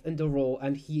himself in the role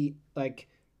and he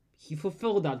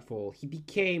fulfilled that role. He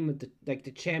became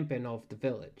the champion of the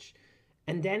village.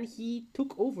 And then he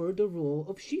took over the role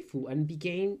of Shifu and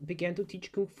began to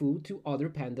teach kung fu to other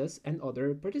pandas and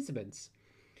other participants.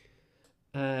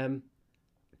 Um,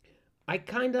 I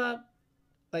kind of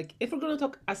like if we're gonna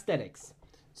talk aesthetics.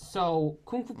 So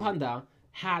Kung Fu Mm. Panda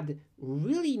had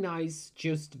really nice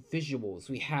just visuals.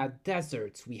 We had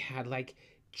deserts. We had like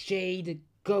jade,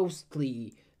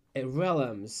 ghostly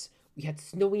realms. We had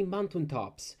snowy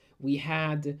mountaintops. We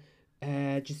had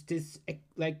just this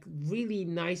like really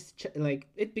nice like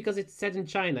it because it's set in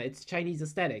China. It's Chinese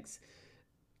aesthetics.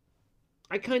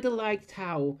 I kind of liked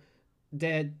how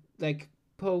the like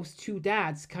Poe's two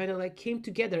dads kind of like came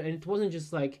together, and it wasn't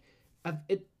just like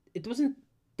it wasn't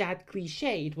that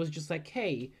cliche. It was just like,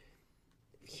 hey,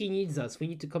 he needs us. We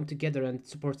need to come together and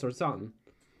support our son.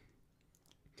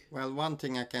 Well, one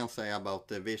thing I can say about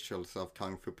the visuals of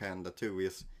Kung Fu Panda 2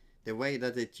 is the way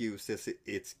that it uses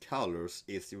its colors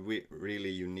is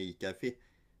really unique.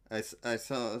 I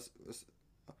saw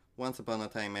once upon a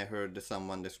time I heard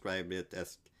someone describe it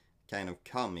as kind of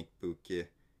comic book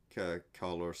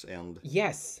colors, and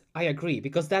Yes, I agree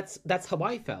because that's how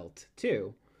I felt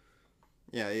too.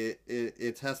 yeah,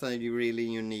 it has a really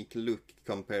unique look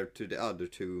compared to the other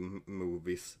two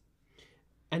movies.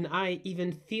 And I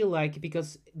even feel like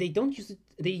because they don't use it,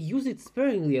 they use it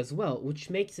sparingly as well, which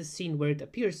makes a scene where it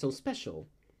appears so special.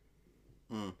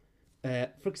 Mm.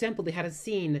 For example, they had a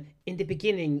scene in the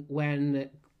beginning when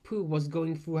Pooh was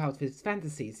going throughout his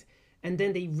fantasies, and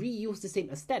then they reused the same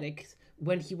aesthetics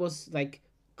when he was like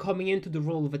coming into the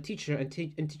role of a teacher and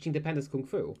teaching the pandas kung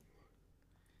fu.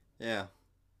 Yeah.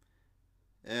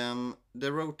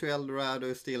 The Road to El Dorado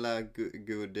is still a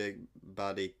good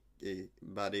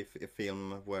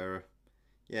film where,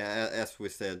 yeah, as we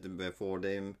said before,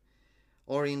 they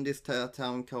are in this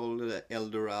town called El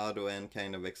Dorado and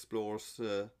kind of explores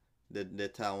the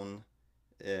town.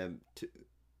 To,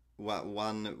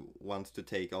 one wants to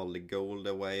take all the gold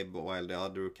away, but while the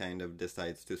other kind of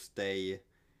decides to stay,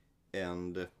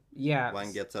 and Yeah,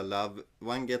 one gets a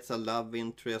love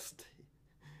interest.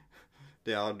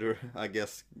 The other, I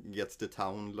guess, gets the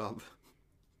town love.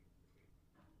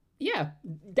 yeah,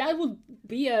 that would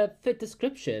be a fit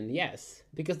description. Yes,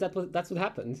 because that's what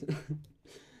happened.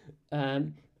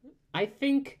 um, I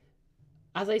think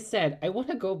as I said, I want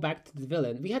to go back to the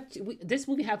villain. This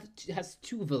movie has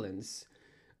two villains,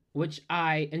 which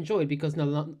I enjoyed because a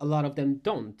lot of them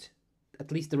don't,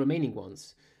 at least the remaining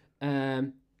ones.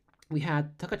 Um, we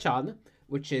had Takachan,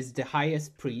 which is the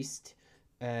highest priest,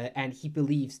 and he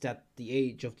believes that the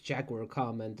age of the Jaguar will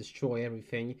come and destroy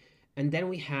everything. And then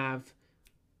we have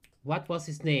what was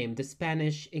his name? The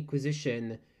Spanish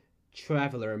Inquisition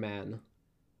traveler man.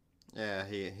 Yeah,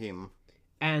 him.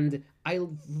 And I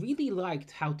really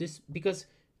liked how this because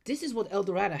this is what El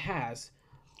Dorado has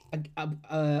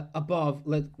above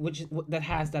like which that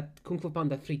has that Kung Fu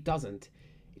Panda 3 doesn't.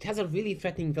 It has a really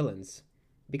threatening villains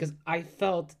because I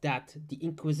felt that the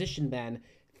Inquisition man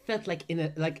felt like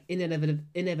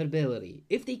inevitability.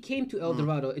 If they came to El Mm.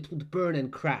 Dorado, it would burn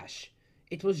and crash.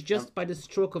 It was Um, just by the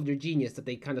stroke of their genius that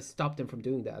they kind of stopped them from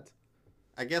doing that.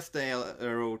 I guess the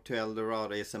Road to El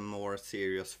Dorado is a more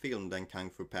serious film than Kung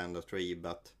Fu Panda 3,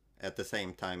 but at the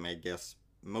same time, I guess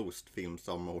most films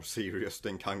are more serious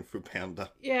than Kung Fu Panda.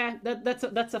 Yeah,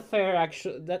 that's a fair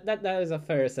actual that is a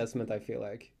fair assessment. I feel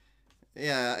like.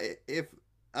 Yeah, if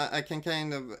I can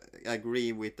kind of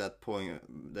agree with that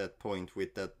point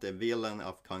with that the villain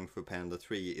of Kung Fu Panda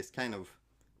 3 is kind of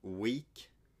weak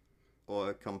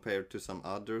or compared to some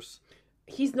others.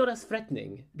 He's not as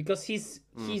threatening because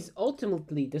Mm, he's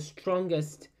ultimately the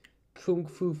strongest kung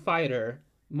fu fighter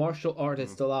martial mm,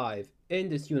 artist alive in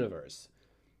this universe.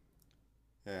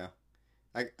 yeah.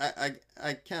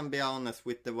 I can be honest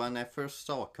with the when I first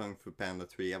saw Kung Fu Panda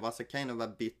 3, I was a kind of a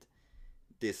bit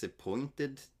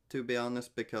disappointed, to be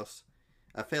honest, because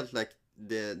I felt like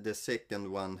the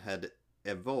second one had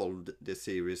evolved the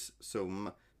series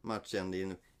so much,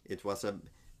 and it was a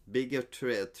bigger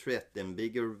threat and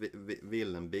bigger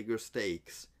villain, bigger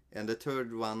stakes, and the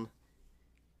third one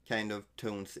kind of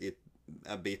tones it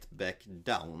a bit back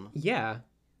down. Yeah,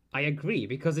 I agree,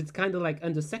 because it's kind of like,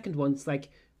 and the second one, it's like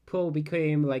Poe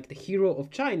became like the hero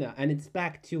of China, and it's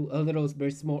back to a little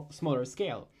very smaller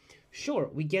scale. Sure,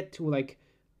 we get to like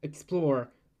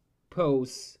explore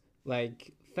Poe's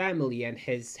like family and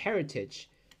his heritage,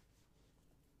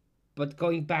 but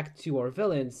going back to our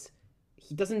villains,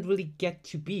 he doesn't really get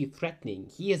to be threatening.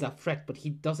 He is a threat, but he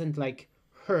doesn't like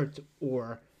hurt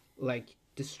or like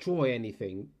destroy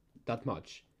anything that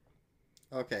much.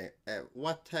 Okay,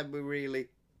 what have we really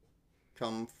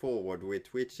come forward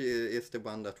with? Which is the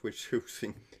one that we're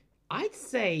choosing? I'd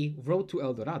say Road to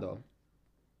El Dorado.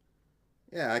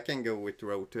 Yeah, I can go with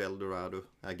Road to El Dorado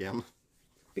again.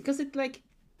 Because it like,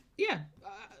 yeah.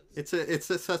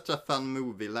 It's such a fun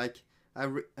movie. Like,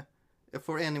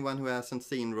 for anyone who hasn't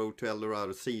seen Road to El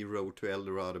Dorado, see Road to El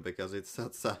Dorado, because it's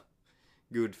such a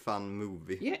good fun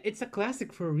movie. Yeah, it's a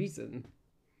classic for a reason.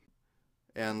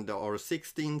 And our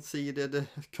 16-seeded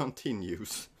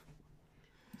continues.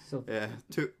 So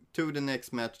To the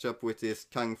next matchup, which is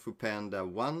Kung Fu Panda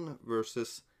 1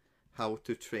 versus How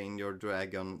to Train Your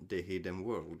Dragon: The Hidden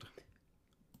World.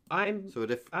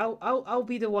 I'll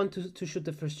be the one to shoot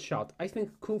the first shot. I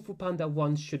think Kung Fu Panda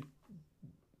 1 should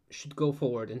go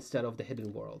forward instead of The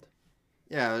Hidden World.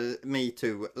 Yeah, me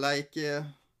too. Like,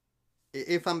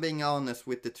 if I'm being honest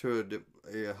with the third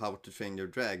How to Train Your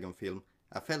Dragon film,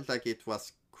 I felt like it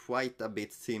was quite a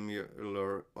bit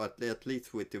similar, at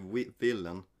least with the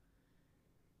villain.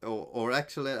 Or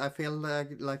actually, I feel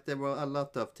like there were a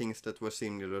lot of things that were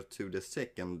similar to the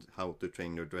second How to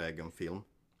Train Your Dragon film.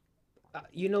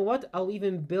 You know what? I'll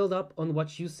even build up on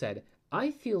what you said.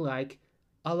 I feel like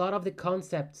a lot of the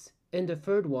concepts in the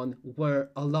third one were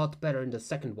a lot better in the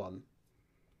second one.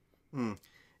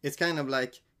 It's kind of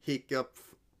like Hiccup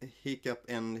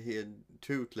and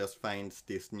Toothless finds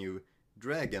this new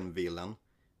dragon villain.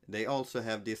 They also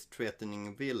have this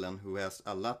threatening villain who has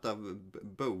a lot of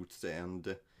boats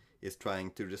and is trying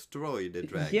to destroy the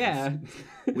dragons. Yeah.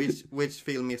 which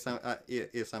film is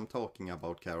I'm talking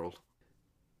about, Carol?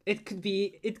 It could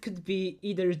be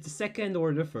either the second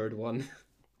or the third one.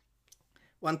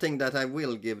 One thing that I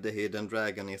will give The Hidden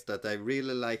Dragon is that I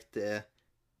really liked the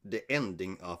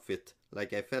ending of it.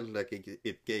 Like, I felt like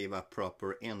it gave a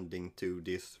proper ending to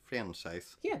this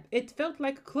franchise. Yeah, it felt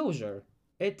like closure.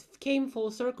 It came full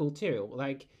circle too.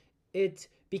 Like, it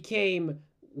became,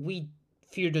 we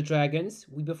fear the dragons,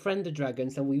 we befriend the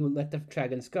dragons, and we will let the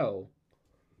dragons go.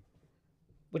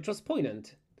 Which was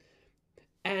poignant.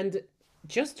 And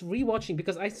just rewatching,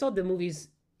 because I saw the movies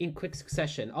in quick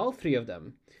succession, all three of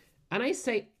them, and I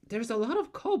say there's a lot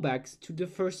of callbacks to the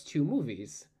first two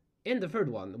movies in the third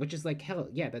one, which is like, hell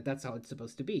yeah, that's how it's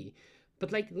supposed to be.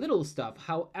 But like little stuff,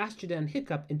 how Astrid and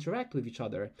Hiccup interact with each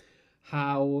other,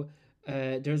 how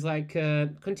there's like a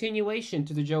continuation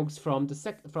to the jokes from the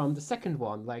second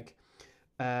one, like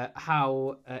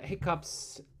how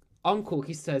Hiccup's uncle,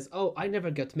 he says, "Oh, I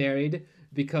never got married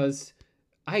because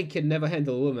I can never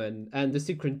handle a woman," and the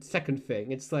second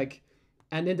thing, it's like,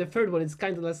 and in the third one, it's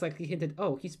kind of less likely hinted,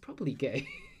 "Oh, he's probably gay."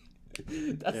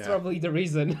 That's probably the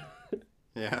reason.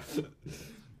 Yeah.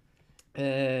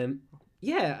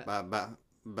 Yeah.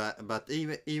 But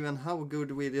even how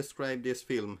good we describe this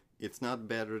film, it's not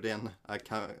better than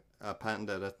a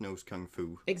panda that knows kung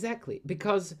fu. Exactly,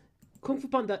 because Kung Fu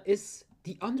Panda is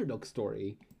the underdog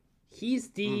story. He's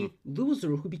the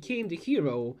loser who became the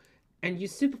hero, and you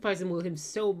sympathize with him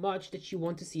so much that you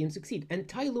want to see him succeed. And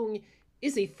Tai Lung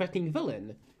is a threatening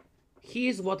villain. He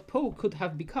is what Poe could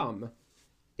have become,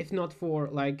 if not for,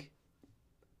 like,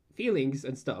 feelings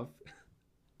and stuff.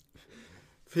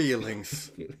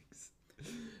 Feelings.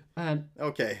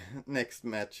 Okay, next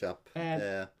matchup.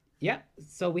 Yeah,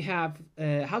 so we have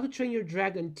How to Train Your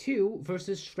Dragon 2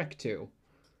 versus Shrek 2.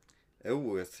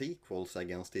 Oh, sequels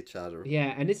against each other.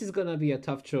 Yeah, and this is gonna be a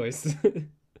tough choice.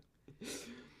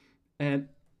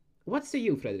 What say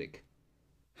you, Frederick?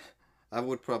 I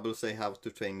would probably say How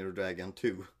to Train Your Dragon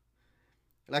 2.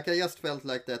 Like, I just felt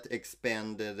like that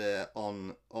expanded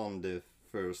on the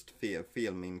first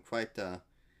film in quite a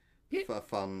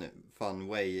fun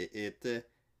way.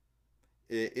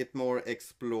 It more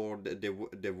explored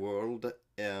the world.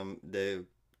 The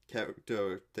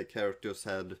characters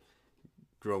had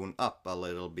grown up a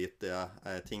little bit.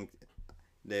 I think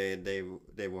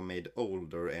they were made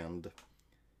older, and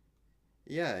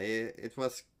yeah, it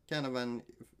was kind of an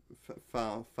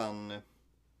fun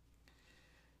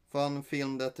fun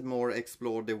film that more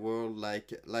explored the world,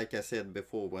 like I said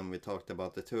before when we talked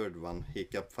about the third one.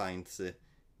 Hiccup finds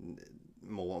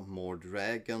more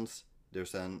dragons.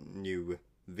 There's a new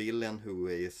villain who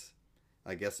is,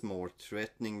 I guess, more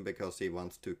threatening because he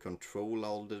wants to control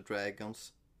all the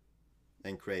dragons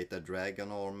and create a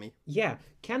dragon army. Yeah,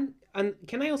 can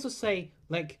I also say,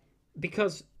 like,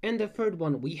 because in the third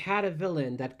one we had a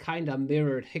villain that kind of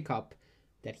mirrored Hiccup,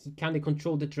 that he kind of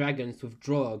controlled the dragons with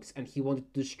drugs and he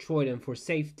wanted to destroy them for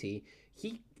safety.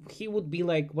 He would be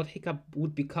like what Hiccup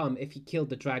would become if he killed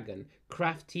the dragon,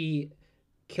 crafty,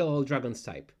 kill all dragons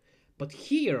type. But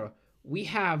here we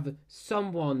have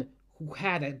someone who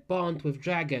had a bond with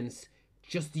dragons,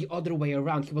 just the other way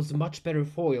around. He was a much better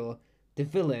foil, the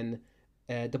villain,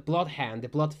 the Blood Hand, the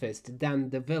Blood Fist, than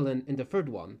the villain in the third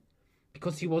one,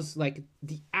 because he was like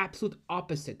the absolute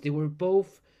opposite. They were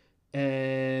both,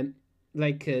 they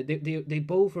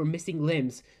both were missing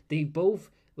limbs. They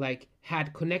both like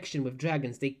had connection with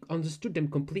dragons. They understood them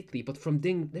completely, but from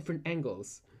different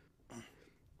angles.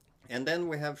 And then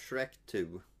we have Shrek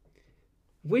 2.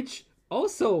 Which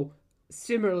also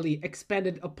similarly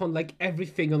expanded upon like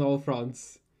everything on all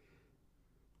fronts.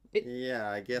 Yeah,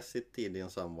 I guess it did in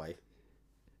some way.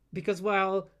 Because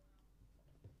while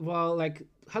like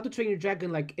How to Train Your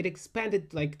Dragon, like it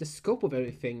expanded like the scope of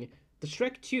everything, the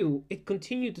Shrek 2, it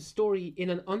continued the story in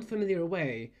an unfamiliar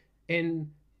way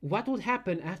in what would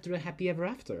happen after a happy ever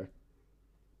after.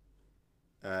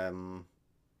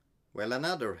 Well,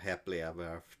 another happily ever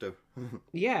after.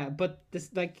 Yeah, but this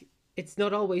like it's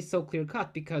not always so clear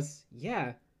cut because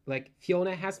yeah, like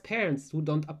Fiona has parents who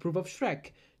don't approve of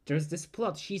Shrek. There's this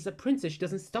plot. She's a princess. She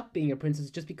doesn't stop being a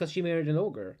princess just because she married an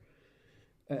ogre.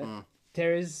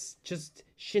 There is just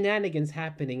shenanigans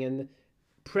happening and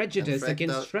prejudice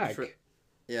against Shrek.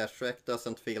 Shrek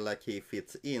doesn't feel like he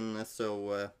fits in,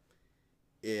 so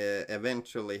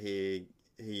eventually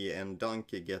he and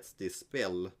Donkey gets this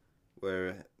spell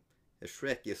where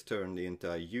Shrek is turned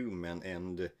into a human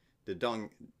and the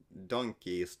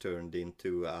donkey is turned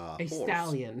into a horse.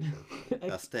 Stallion.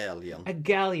 A stallion. A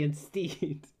gallant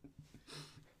steed.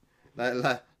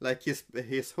 Like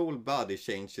his whole body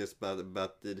changes, but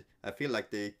I feel like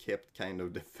they kept kind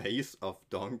of the face of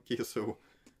Donkey, so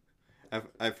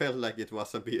I felt like it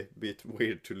was a bit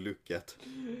weird to look at.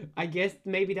 I guess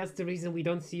maybe that's the reason we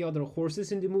don't see other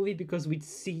horses in the movie, because we'd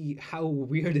see how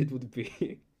weird it would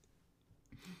be.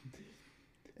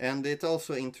 And it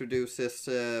also introduces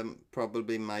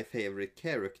probably my favorite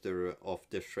character of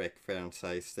the Shrek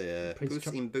franchise, Puss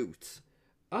in Boots.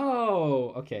 Oh,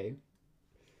 okay.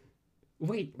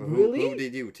 Wait, really?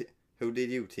 Who did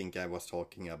you think I was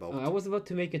talking about? I was about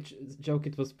to make a joke.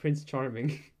 It was Prince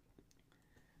Charming.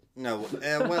 No,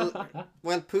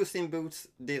 well, Puss in Boots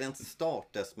didn't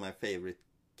start as my favorite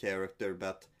character,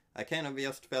 but I kind of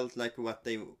just felt like what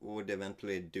they would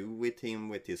eventually do with him,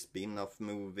 with his spin-off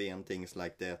movie and things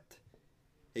like that.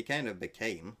 He kind of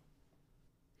became.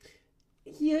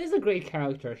 He is a great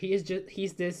character. He's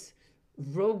this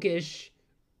roguish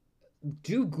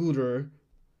do-gooder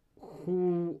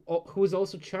who is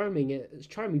also charming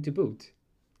to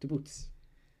boots.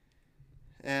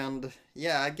 And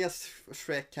yeah, I guess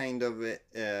Shrek kind of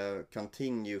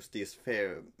continues this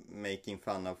making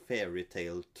fun of fairy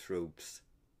tale tropes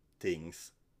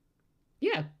things.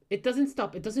 Yeah, it doesn't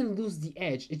stop. It doesn't lose the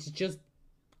edge. It's just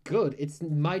good. It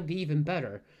might be even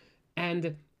better.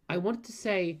 And I wanted to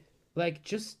say, like,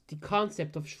 just the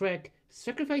concept of Shrek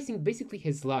sacrificing basically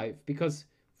his life, because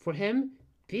for him,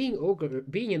 being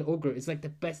an ogre is like the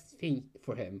best thing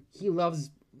for him. He loves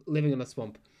living in a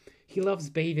swamp. He loves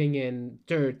bathing in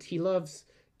dirt. He loves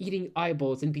eating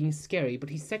eyeballs and being scary, but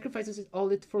he sacrifices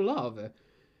it for love.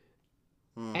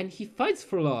 And he fights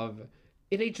for love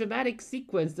in a dramatic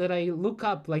sequence that I look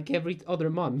up like every other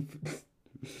month.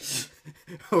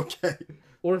 Okay.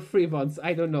 Or 3 months,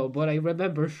 I don't know, but I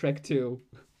remember Shrek 2.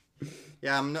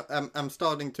 Yeah, I'm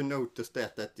starting to notice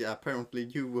that yeah, apparently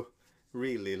you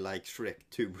really like Shrek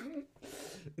 2.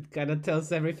 It kind of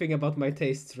tells everything about my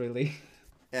tastes, really.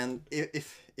 And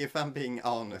if I'm being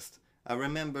honest, I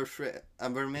remember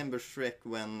Shrek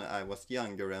when I was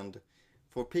younger, and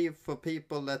for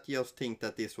people that just think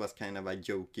that this was kind of a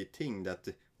jokey thing that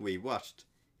we watched,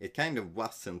 it kind of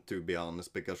wasn't, to be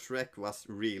honest, because Shrek was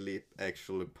really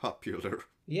actually popular.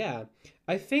 Yeah,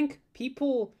 I think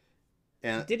people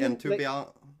didn't. And to be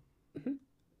honest,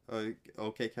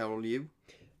 okay, Carol, you?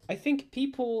 I think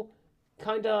people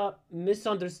kind of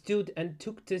misunderstood and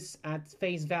took this at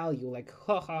face value, like,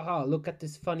 ha ha ha, look at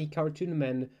this funny cartoon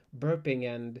man burping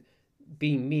and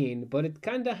being mean, but it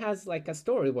kind of has like a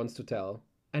story it wants to tell,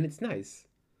 and it's nice.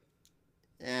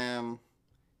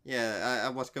 Yeah, I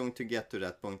was going to get to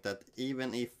that point that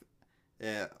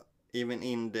uh, even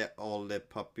in all the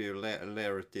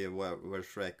popularity where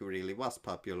Shrek really was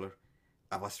popular,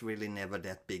 I was really never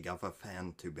that big of a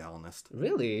fan, to be honest.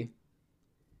 Really?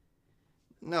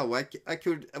 No, I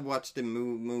could watch the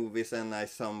movies and I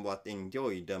somewhat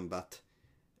enjoyed them, but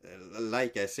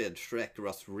like I said, Shrek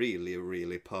was really,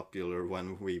 really popular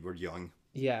when we were young.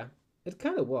 Yeah, it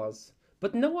kind of was.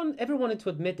 But no one ever wanted to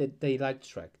admit that they liked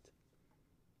Shrek.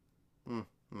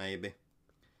 Maybe.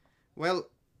 Well,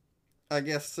 I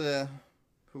guess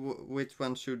which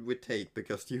one should we take?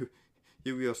 Because you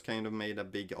just kind of made a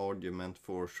big argument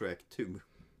for Shrek 2.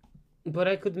 But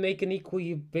I could make an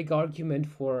equally big argument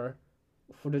for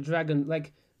the dragon.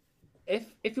 Like,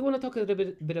 if you want to talk a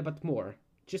little bit about more,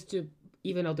 just to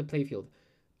even out the playfield,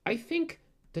 I think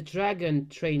the Dragon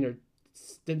Trainer,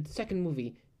 the second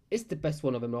movie, is the best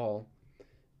one of them all.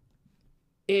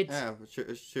 It's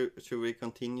Should we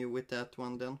continue with that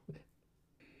one then?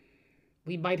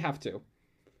 we might have to.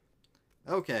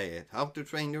 Okay, How to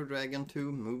Train Your Dragon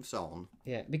 2 moves on.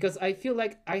 Yeah, because I feel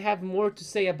like I have more to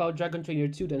say about Dragon Trainer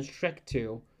 2 than Shrek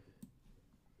 2.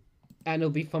 And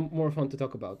it'll be more fun to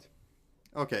talk about.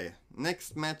 Okay,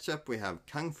 next matchup we have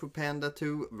Kung Fu Panda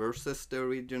 2 versus the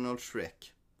original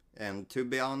Shrek. And to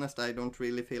be honest, I don't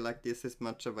really feel like this is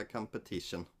much of a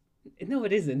competition. No,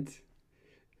 it isn't.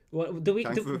 What do we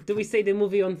do we say the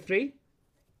movie on 3?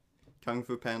 Kung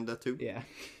Fu Panda 2? Yeah.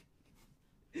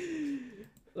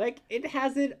 Like, it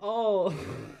has it all.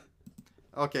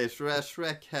 Okay,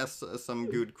 Shrek has some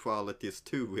good qualities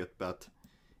to it, but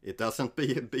it doesn't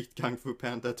beat Kung Fu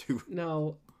Panda 2.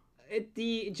 No,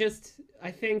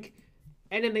 I think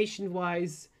animation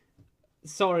wise,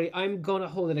 sorry, I'm gonna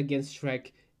hold it against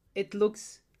Shrek. It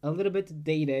looks a little bit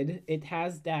dated. It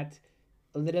has that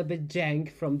a little bit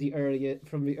jank from the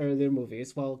earlier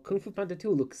movies, while Kung Fu Panda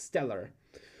 2 looks stellar.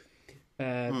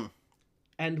 And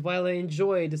while I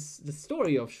enjoy the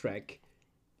story of Shrek,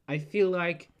 I feel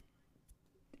like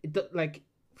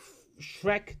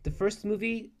Shrek, the first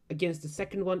movie, against the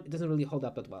second one, it doesn't really hold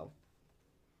up that well.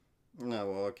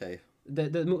 No, okay.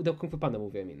 The Kung Fu Panda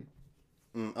movie, I mean.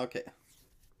 Okay.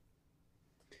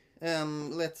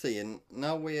 Let's see.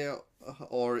 Now we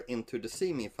are into the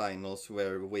semi-finals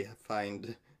where we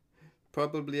find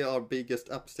probably our biggest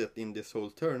upset in this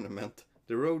whole tournament.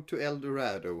 The Road to El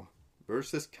Dorado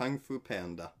versus Kung Fu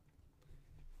Panda.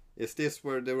 Is this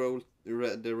where the road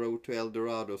to El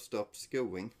Dorado stops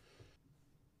going?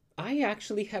 I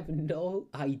actually have no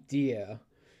idea.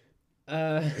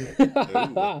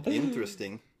 Oh,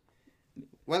 interesting.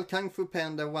 Well, Kung Fu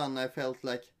Panda 1, I felt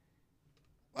like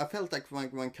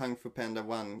when Kung Fu Panda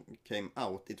 1 came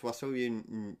out, it was so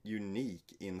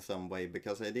unique in some way,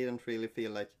 because I didn't really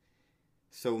feel like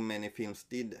so many films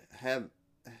had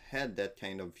that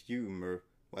kind of humor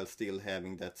while still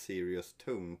having that serious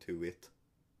tone to it.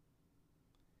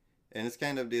 And it's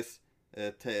kind of this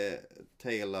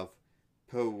tale of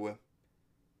Poe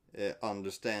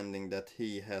understanding that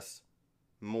he has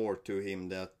more to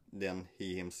him than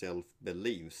he himself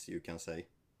believes, you can say.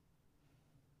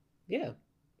 Yeah,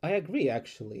 I agree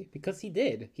actually, because he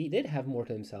did have more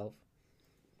to himself.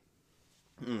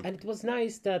 And it was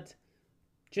nice that,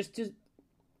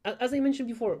 as I mentioned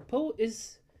before, Poe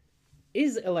is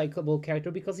a likable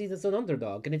character because he's an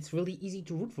underdog, and it's really easy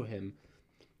to root for him.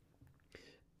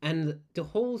 And the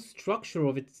whole structure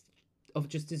of it, of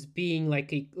just this being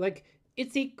like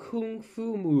it's a kung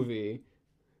fu movie,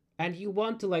 and you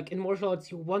want to, like, in martial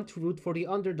arts, you want to root for the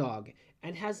underdog,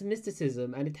 and it has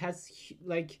mysticism, and it has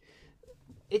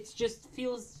it just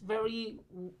feels very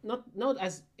not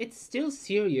as, it's still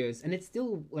serious, and it's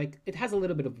still like, it has a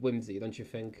little bit of whimsy, don't you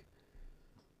think?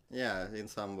 Yeah, in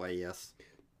some way, yes.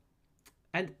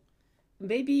 And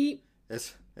maybe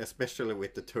especially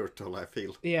with the turtle, I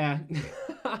feel. yeah.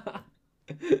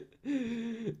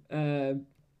 And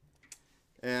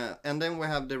then we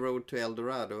have the Road to El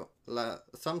Dorado.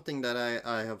 Something that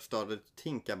I have started to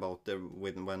think about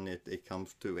when it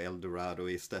comes to El Dorado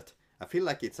is that I feel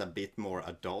like it's a bit more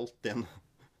adult than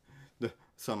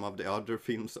some of the other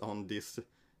films on this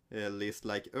list.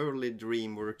 Like early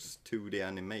DreamWorks 2D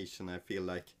animation, I feel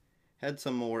like had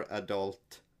some more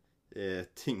adult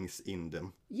things in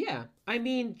them. Yeah, I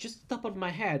mean, just top of my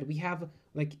head, we have,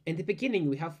 like, in the beginning,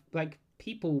 we have, like,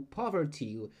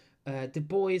 poverty, the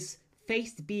boys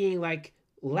faced being, like,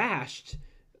 lashed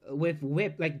with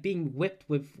being whipped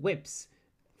with whips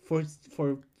for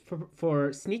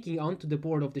sneaking onto the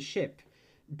board of the ship.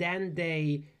 Then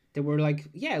they were like,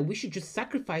 yeah, we should just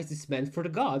sacrifice this man for the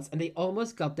gods, and they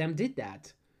almost did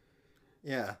that.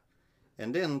 Yeah,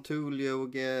 and then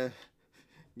Tulio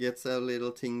gets a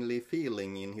little tingly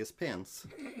feeling in his pants.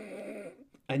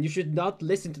 And you should not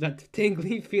listen to that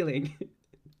tingly feeling.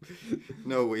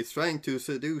 No, it's trying to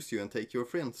seduce you and take your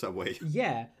friends away.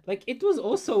 Yeah, like it was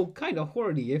also kind of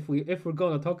horny if we're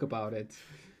gonna talk about it.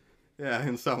 Yeah,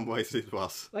 in some ways it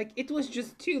was. Like it was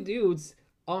just two dudes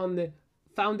on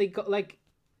founding like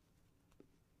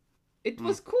it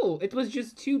was cool. It was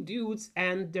just two dudes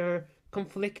and their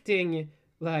conflicting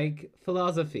like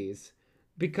philosophies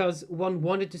because one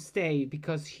wanted to stay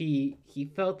because he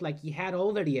felt like he had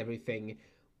already everything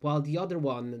while the other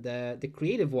one, the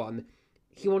creative one,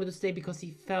 he wanted to stay because he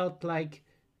felt like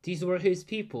these were his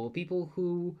people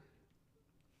who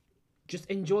just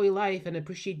enjoy life and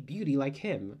appreciate beauty like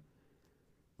him.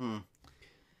 Hmm.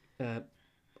 Uh,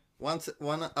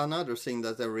 One another thing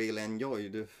that I really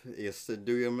enjoyed is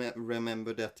do you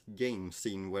remember that game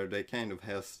scene where they kind of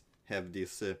have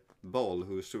this ball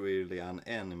who's really an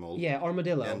animal? yeah,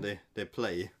 Armadillo. And they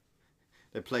play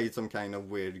some kind of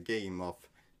weird game of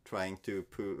trying to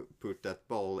put that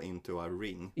ball into a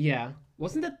ring. Yeah,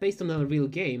 wasn't that based on a real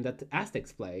game that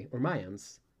Aztecs play or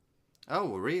Mayans?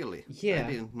 Oh, really? Yeah.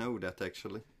 I didn't know that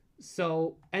actually.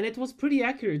 So, and it was pretty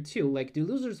accurate too. Like the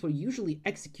losers were usually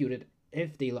executed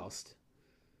if they lost.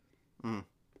 So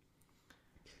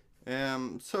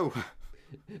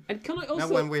And can I also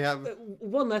now when we have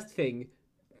one last thing,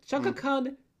 Chaka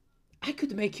Khan, I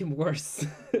could make him worse.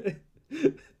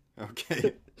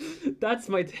 okay. That's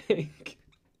my take.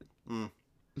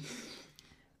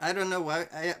 I don't know.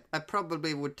 I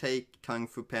probably would take Kung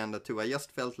Fu Panda 2. I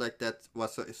just felt like that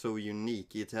was so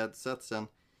unique. It had such a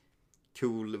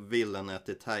cool villain at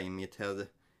the time. It had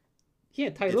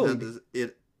Tai it Lung.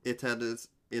 had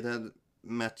it had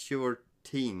mature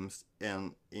themes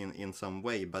and in some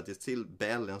way, but it still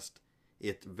balanced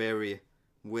it very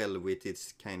well with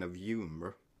its kind of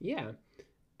humor. Yeah.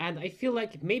 And I feel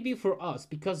like maybe for us,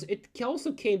 because it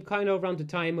also came kind of around the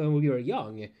time when we were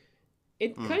young,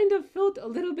 it kind of felt a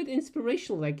little bit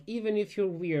inspirational. Like, even if you're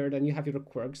weird and you have your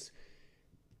quirks,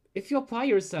 if you apply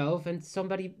yourself and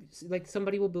somebody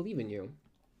will believe in you.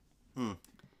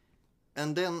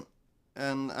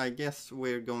 And I guess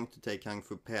we're going to take Kung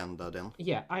Fu Panda then.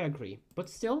 Yeah, I agree. But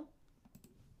still,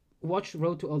 watch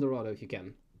Road to El Dorado if you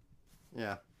can.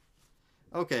 Yeah.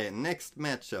 Okay, next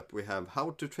matchup we have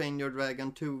How to Train Your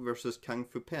Dragon 2 versus Kung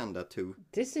Fu Panda 2.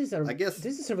 This is a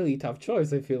really tough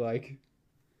choice, I feel like.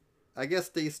 I guess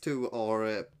these two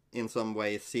are in some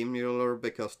way similar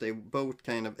because they both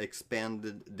kind of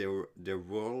expanded their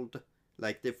world.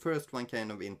 Like the first one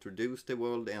kind of introduced the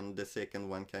world and the second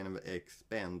one kind of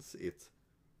expands it.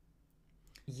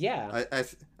 Yeah.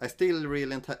 I still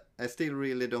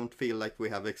really don't feel like we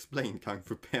have explained Kung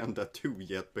Fu Panda 2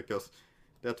 yet because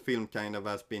that film kind of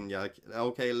has been like,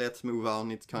 okay, let's move on,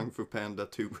 it's Kung Fu Panda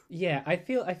 2. Yeah, I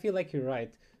feel like you're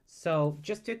right. So,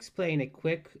 just to explain a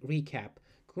quick recap,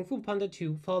 Kung Fu Panda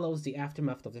 2 follows the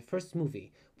aftermath of the first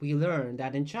movie. We learn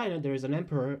that in China there is an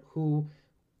emperor who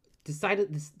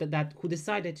decided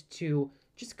to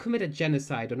just commit a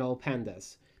genocide on all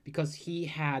pandas because he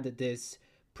had this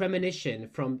premonition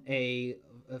from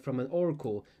an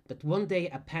oracle that one day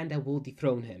a panda will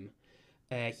dethrone him.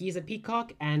 He's a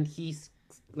peacock and he's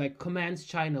like commands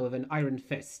China with an iron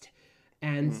fist.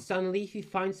 And suddenly he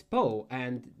finds Po,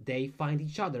 and they find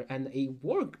each other, and a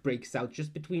war breaks out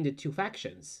just between the two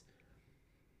factions.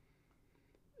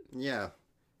 Yeah,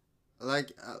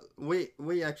 like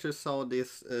we actually saw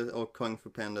this or Kung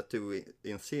Fu Panda 2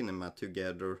 in cinema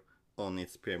together on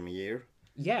its premiere.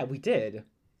 Yeah, we did.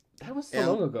 That was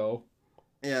so long ago.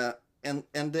 Yeah, and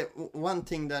the one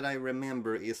thing that I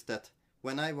remember is that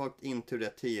when I walked into the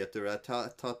theater, I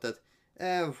thought that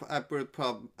I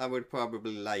would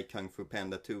probably like Kung Fu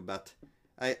Panda 2, but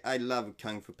I love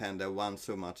Kung Fu Panda 1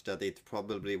 so much that it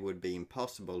probably would be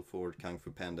impossible for Kung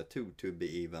Fu Panda 2 to be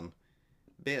even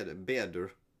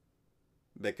better.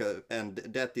 And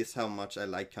that is how much I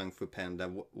like Kung Fu Panda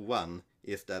 1,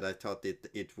 is that I thought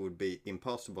it would be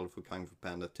impossible for Kung Fu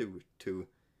Panda 2 to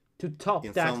top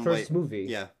that first movie.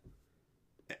 Yeah.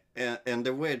 And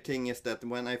the weird thing is that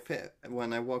when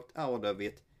I walked out of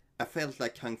it, I felt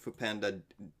like Kung Fu Panda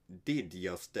did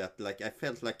just that. Like I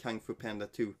felt like Kung Fu Panda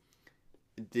 2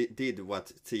 did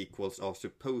what sequels are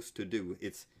supposed to do.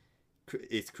 It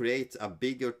creates a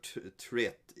bigger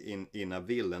threat in a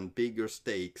villain, bigger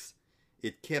stakes.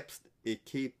 It keeps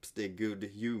the good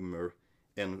humor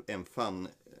and fun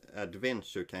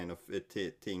adventure kind of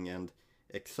thing, and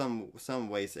some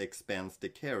ways expands the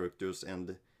characters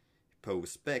and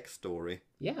Poe's backstory.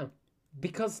 Yeah,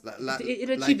 because it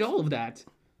achieved all of that.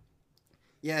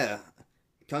 Yeah,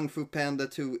 Kung Fu Panda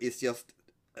 2 is just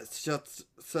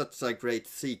such a great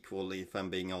sequel, if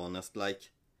I'm being honest. Like,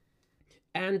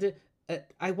 and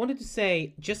I wanted to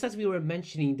say, just as we were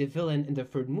mentioning the villain in the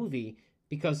third movie,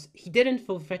 because he didn't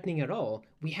feel threatening at all.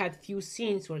 We had few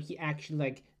scenes where he actually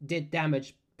like did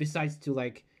damage besides to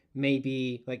like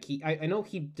maybe like I know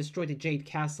he destroyed the Jade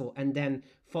Castle and then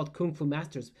fought Kung Fu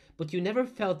Masters, but you never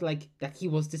felt like that he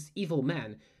was this evil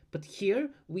man. But here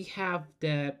we have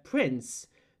the prince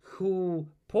who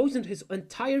poisoned his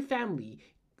entire family,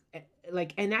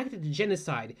 like enacted a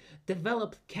genocide,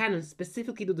 developed cannons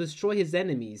specifically to destroy his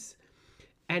enemies,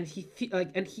 and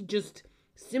he just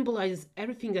symbolizes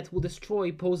everything that will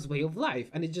destroy Poe's way of life.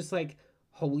 And it's just like,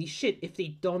 holy shit! If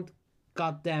they don't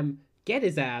goddamn get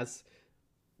his ass,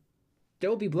 there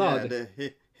will be Yeah, blood.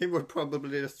 he would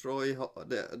probably destroy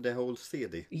the whole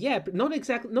city. Yeah, but not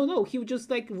exactly. No, no, he would just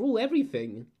like rule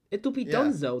everything. It will be Yeah,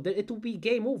 donezo. It will be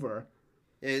game over.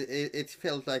 it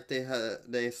felt like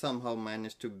they somehow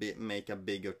managed to make a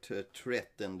bigger threat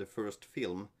than the first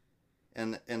film,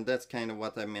 and that's kind of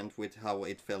what I meant with how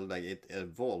it felt like it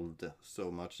evolved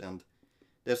so much. And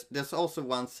there's also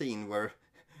one scene where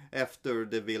after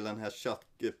the villain has shot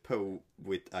Poe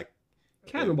with a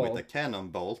Cannonball. cannon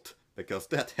bolt, because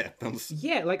that happens.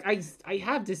 Yeah, like I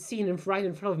have this scene right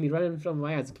in front of me, right in front of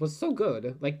my eyes. It was so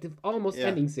good, like the almost Yeah.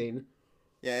 ending scene.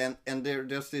 Yeah, and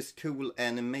there's this cool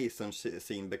animation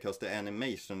scene, because the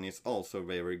animation is also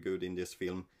very good in this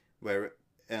film.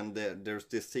 There's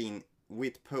this scene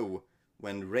with Poe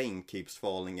when rain keeps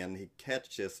falling and he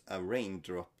catches a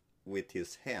raindrop with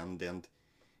his hand, and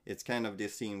it's kind of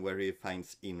this scene where he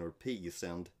finds inner peace.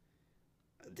 And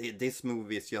this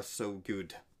movie is just so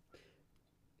good.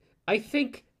 I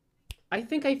think, I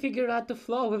think I figured out the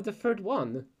flaw with the third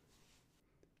one.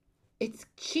 It's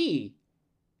chi,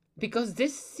 because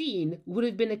this scene would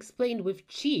have been explained with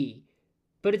chi,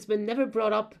 but it's been never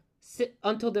brought up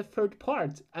until the third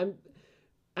part.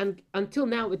 And until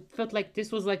now, it felt like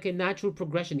this was like a natural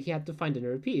progression. He had to find an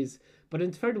inner peace, but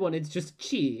in the third one, it's just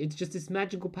chi. It's just this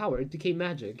magical power. It became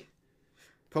magic.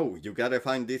 Poe, you gotta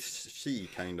find this she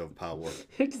kind of power.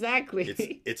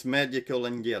 Exactly. It's magical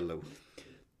and yellow.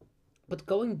 But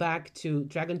going back to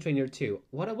Dragon Trainer 2,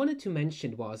 what I wanted to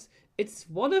mention was it's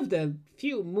one of the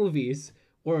few movies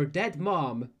where Dead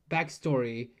Mom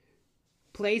backstory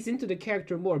plays into the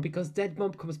character more because Dead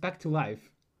Mom comes back to life.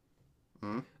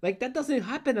 Like, that doesn't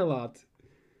happen a lot.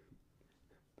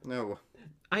 No.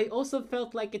 I also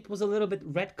felt like it was a little bit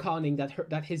retconning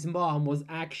that his mom was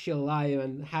actually alive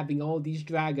and having all these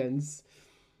dragons.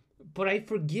 But I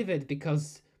forgive it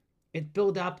because it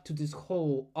built up to this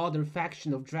whole other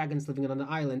faction of dragons living on an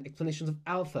island, explanations of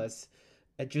alphas,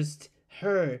 just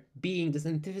her being this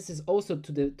antithesis also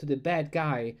to the bad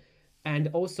guy, and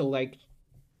also like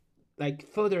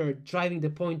further driving the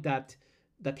point that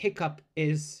Hiccup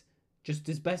is just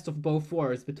this best of both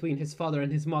worlds between his father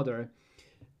and his mother.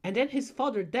 And then his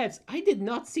father deaths. I did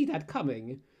not see that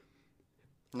coming.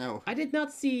 No. I did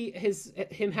not see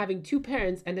him having two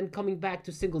parents and then coming back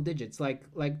to single digits, like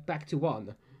back to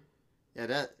one.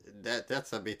 Yeah,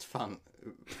 that's a bit funny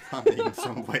in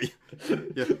some way.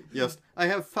 Just, I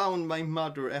have found my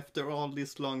mother after all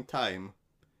this long time.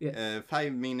 Yeah.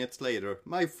 5 minutes later,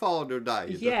 my father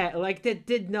died. Yeah, like they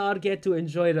did not get to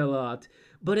enjoy it a lot.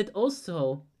 But it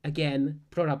also, again,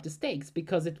 brought up the stakes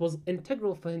because it was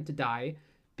integral for him to die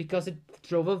because it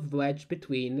drove a wedge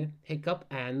between Hiccup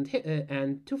and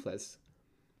Toothless.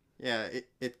 Yeah,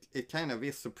 it kind of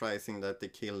is surprising that they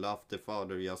killed off the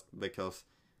father just because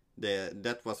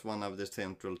that was one of the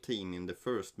central theme in the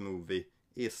first movie,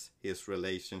 is his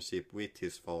relationship with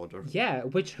his father. Yeah,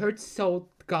 which hurts so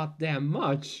goddamn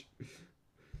much.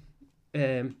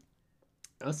 I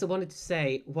also wanted to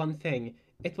say one thing.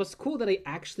 It was cool that they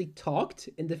actually talked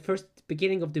in the first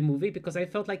beginning of the movie because I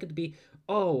felt like it'd be,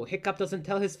 oh, Hiccup doesn't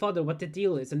tell his father what the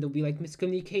deal is and there'll be like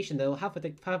miscommunication, they'll have a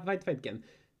fight again.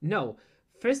 No.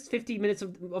 First 15 minutes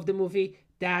of the movie,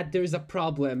 that there's a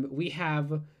problem. We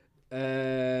have,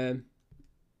 there's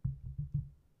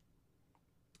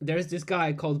this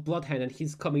guy called Bloodhand and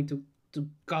he's coming to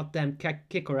goddamn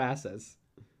kick our asses.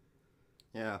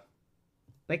 Yeah.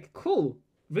 Like, cool.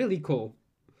 Really cool.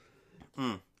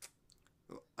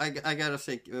 I gotta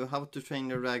say, How to Train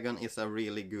Your Dragon is a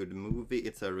really good movie.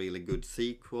 It's a really good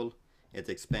sequel. It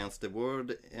expands the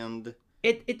world, and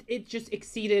It just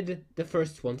exceeded the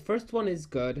first one. First one is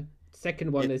good.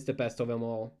 Second one is the best of them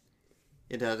all.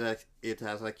 it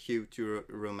has a cute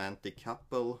romantic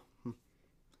couple.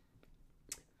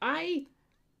 I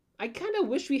kind of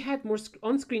wish we had more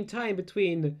on-screen time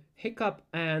between Hiccup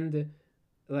and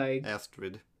like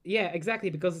Astrid. yeah, exactly,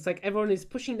 because it's like everyone is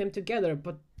pushing them together,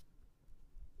 but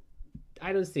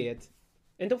I don't see it.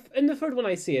 In the third one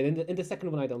I see it. In the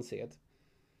second one I don't see it.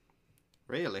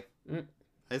 Really?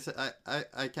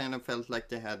 I kind of felt like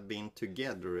they had been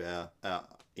together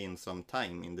in some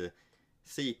time in the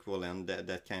sequel, and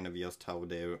that kind of just how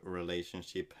their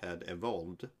relationship had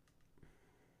evolved.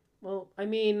 Well, I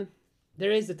mean,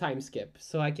 there is a time skip,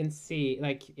 so I can see,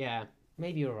 like, yeah,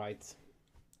 maybe you're right.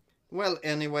 Well,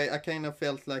 anyway, I kind of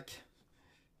felt like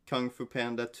Kung Fu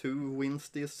Panda 2 wins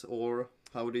this, or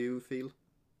how do you feel?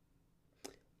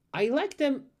 I like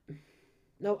them.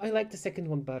 No, I like the second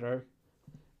one better.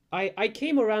 I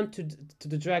came around to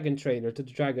the Dragon Trainer, to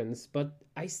the dragons, but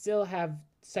I still have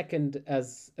second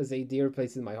as a dear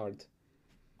place in my heart.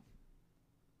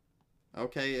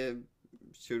 Okay,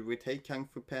 should we take Kung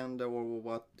Fu Panda, or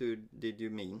what did you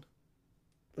mean?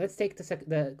 Let's take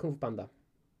the Kung Fu Panda.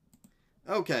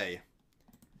 Okay.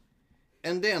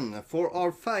 And then for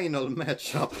our final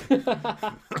matchup,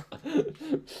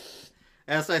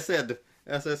 as I said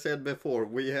before,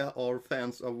 we are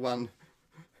fans of one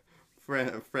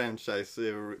franchise,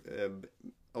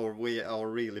 or we are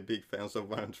really big fans of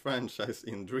one franchise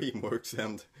in DreamWorks,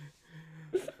 and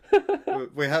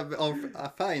we have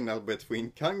a final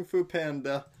between Kung Fu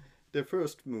Panda, the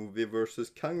first movie, versus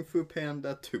Kung Fu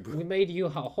Panda 2. We made you a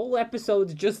whole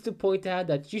episode just to point out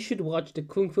that you should watch the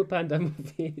Kung Fu Panda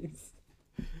movies.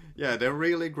 Yeah, they're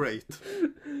really great.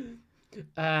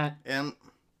 And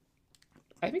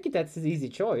I think that's an easy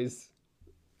choice.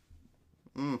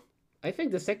 I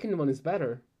think the second one is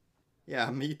better.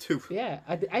 Yeah, me too. Yeah,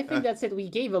 I think that's it. We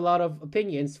gave a lot of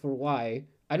opinions for why.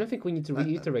 I don't think we need to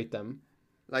reiterate them.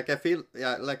 Like I felt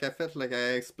like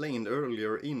I explained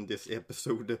earlier in this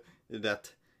episode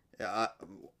that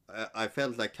I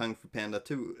felt like Kung Fu Panda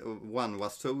 2 1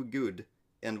 was so good,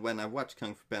 and when I watched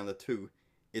Kung Fu Panda 2,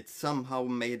 it somehow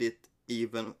was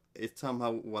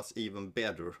even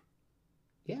better.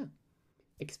 Yeah.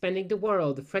 Expanding the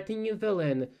world, threatening a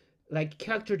villain, like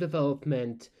character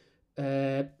development,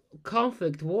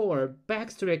 conflict, war,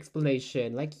 backstory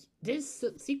explanation. Like, this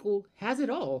sequel has it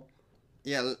all.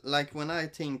 Yeah, like when I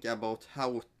think about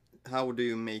how do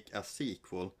you make a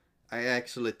sequel, I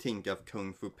actually think of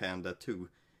Kung Fu Panda 2,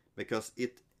 because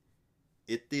it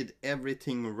did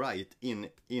everything right in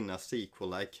a sequel.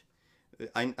 Like,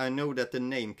 I know that the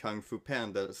name Kung Fu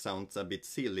Panda sounds a bit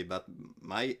silly, but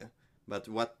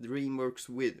what DreamWorks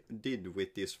did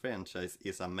with this franchise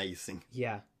is amazing.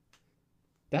 Yeah.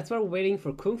 That's why we're waiting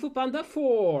for Kung Fu Panda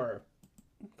 4.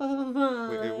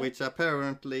 Which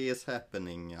apparently is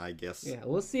happening, I guess. Yeah,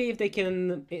 we'll see if they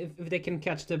can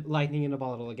catch the lightning in a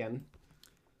bottle again.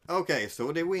 Okay,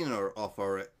 so the winner of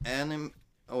our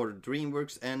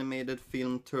DreamWorks animated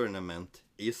film tournament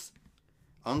is,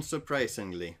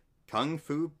 unsurprisingly, Kung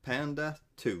Fu Panda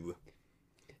 2.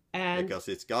 And because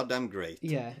it's goddamn great.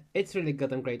 Yeah, it's really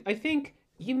goddamn great. I think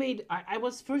you made... I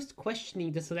was first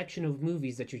questioning the selection of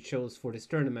movies that you chose for this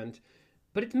tournament,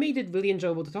 but it made it really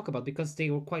enjoyable to talk about because they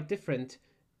were quite different,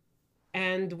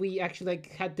 and we actually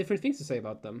had different things to say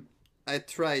about them. I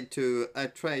tried to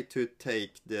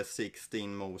take the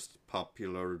 16 most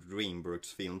popular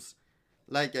DreamWorks films.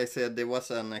 Like I said, there was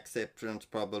an exception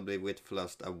probably with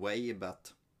Flushed Away,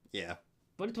 but yeah.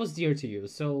 But it was dear to you,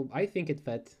 so I think it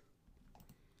fit.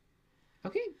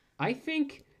 Okay, I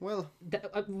think... Well...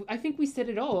 I think we said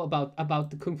it all about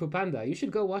the Kung Fu Panda. You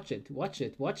should go watch it. Watch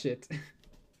it.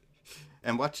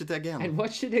 And watch it again. And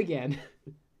watch it again.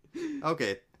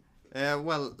 Okay.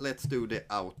 Well, let's do the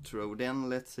outro then.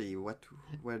 Let's see,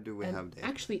 where do we have that?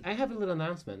 Actually, I have a little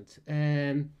announcement.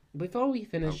 Before we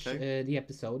finish the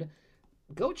episode,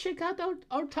 go check out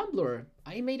our Tumblr.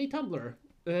 I made a Tumblr.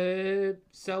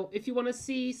 So if you want to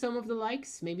see some of the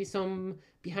likes, maybe some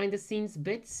behind-the-scenes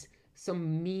bits,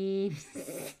 some memes.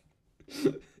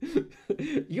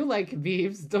 You like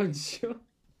memes, don't you?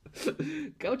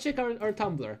 Go check our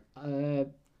Tumblr.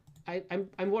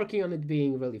 I'm working on it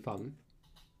being really fun.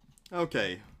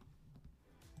 Okay.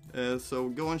 So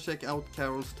go and check out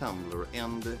Carol's Tumblr,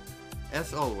 and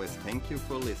as always, thank you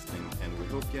for listening, and we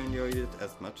hope you enjoyed it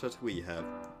as much as we have.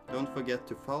 Don't forget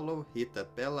to follow, hit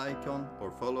that bell icon,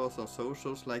 or follow us on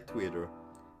socials like Twitter.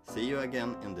 See you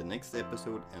again in the next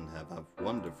episode, and have a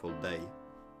wonderful day.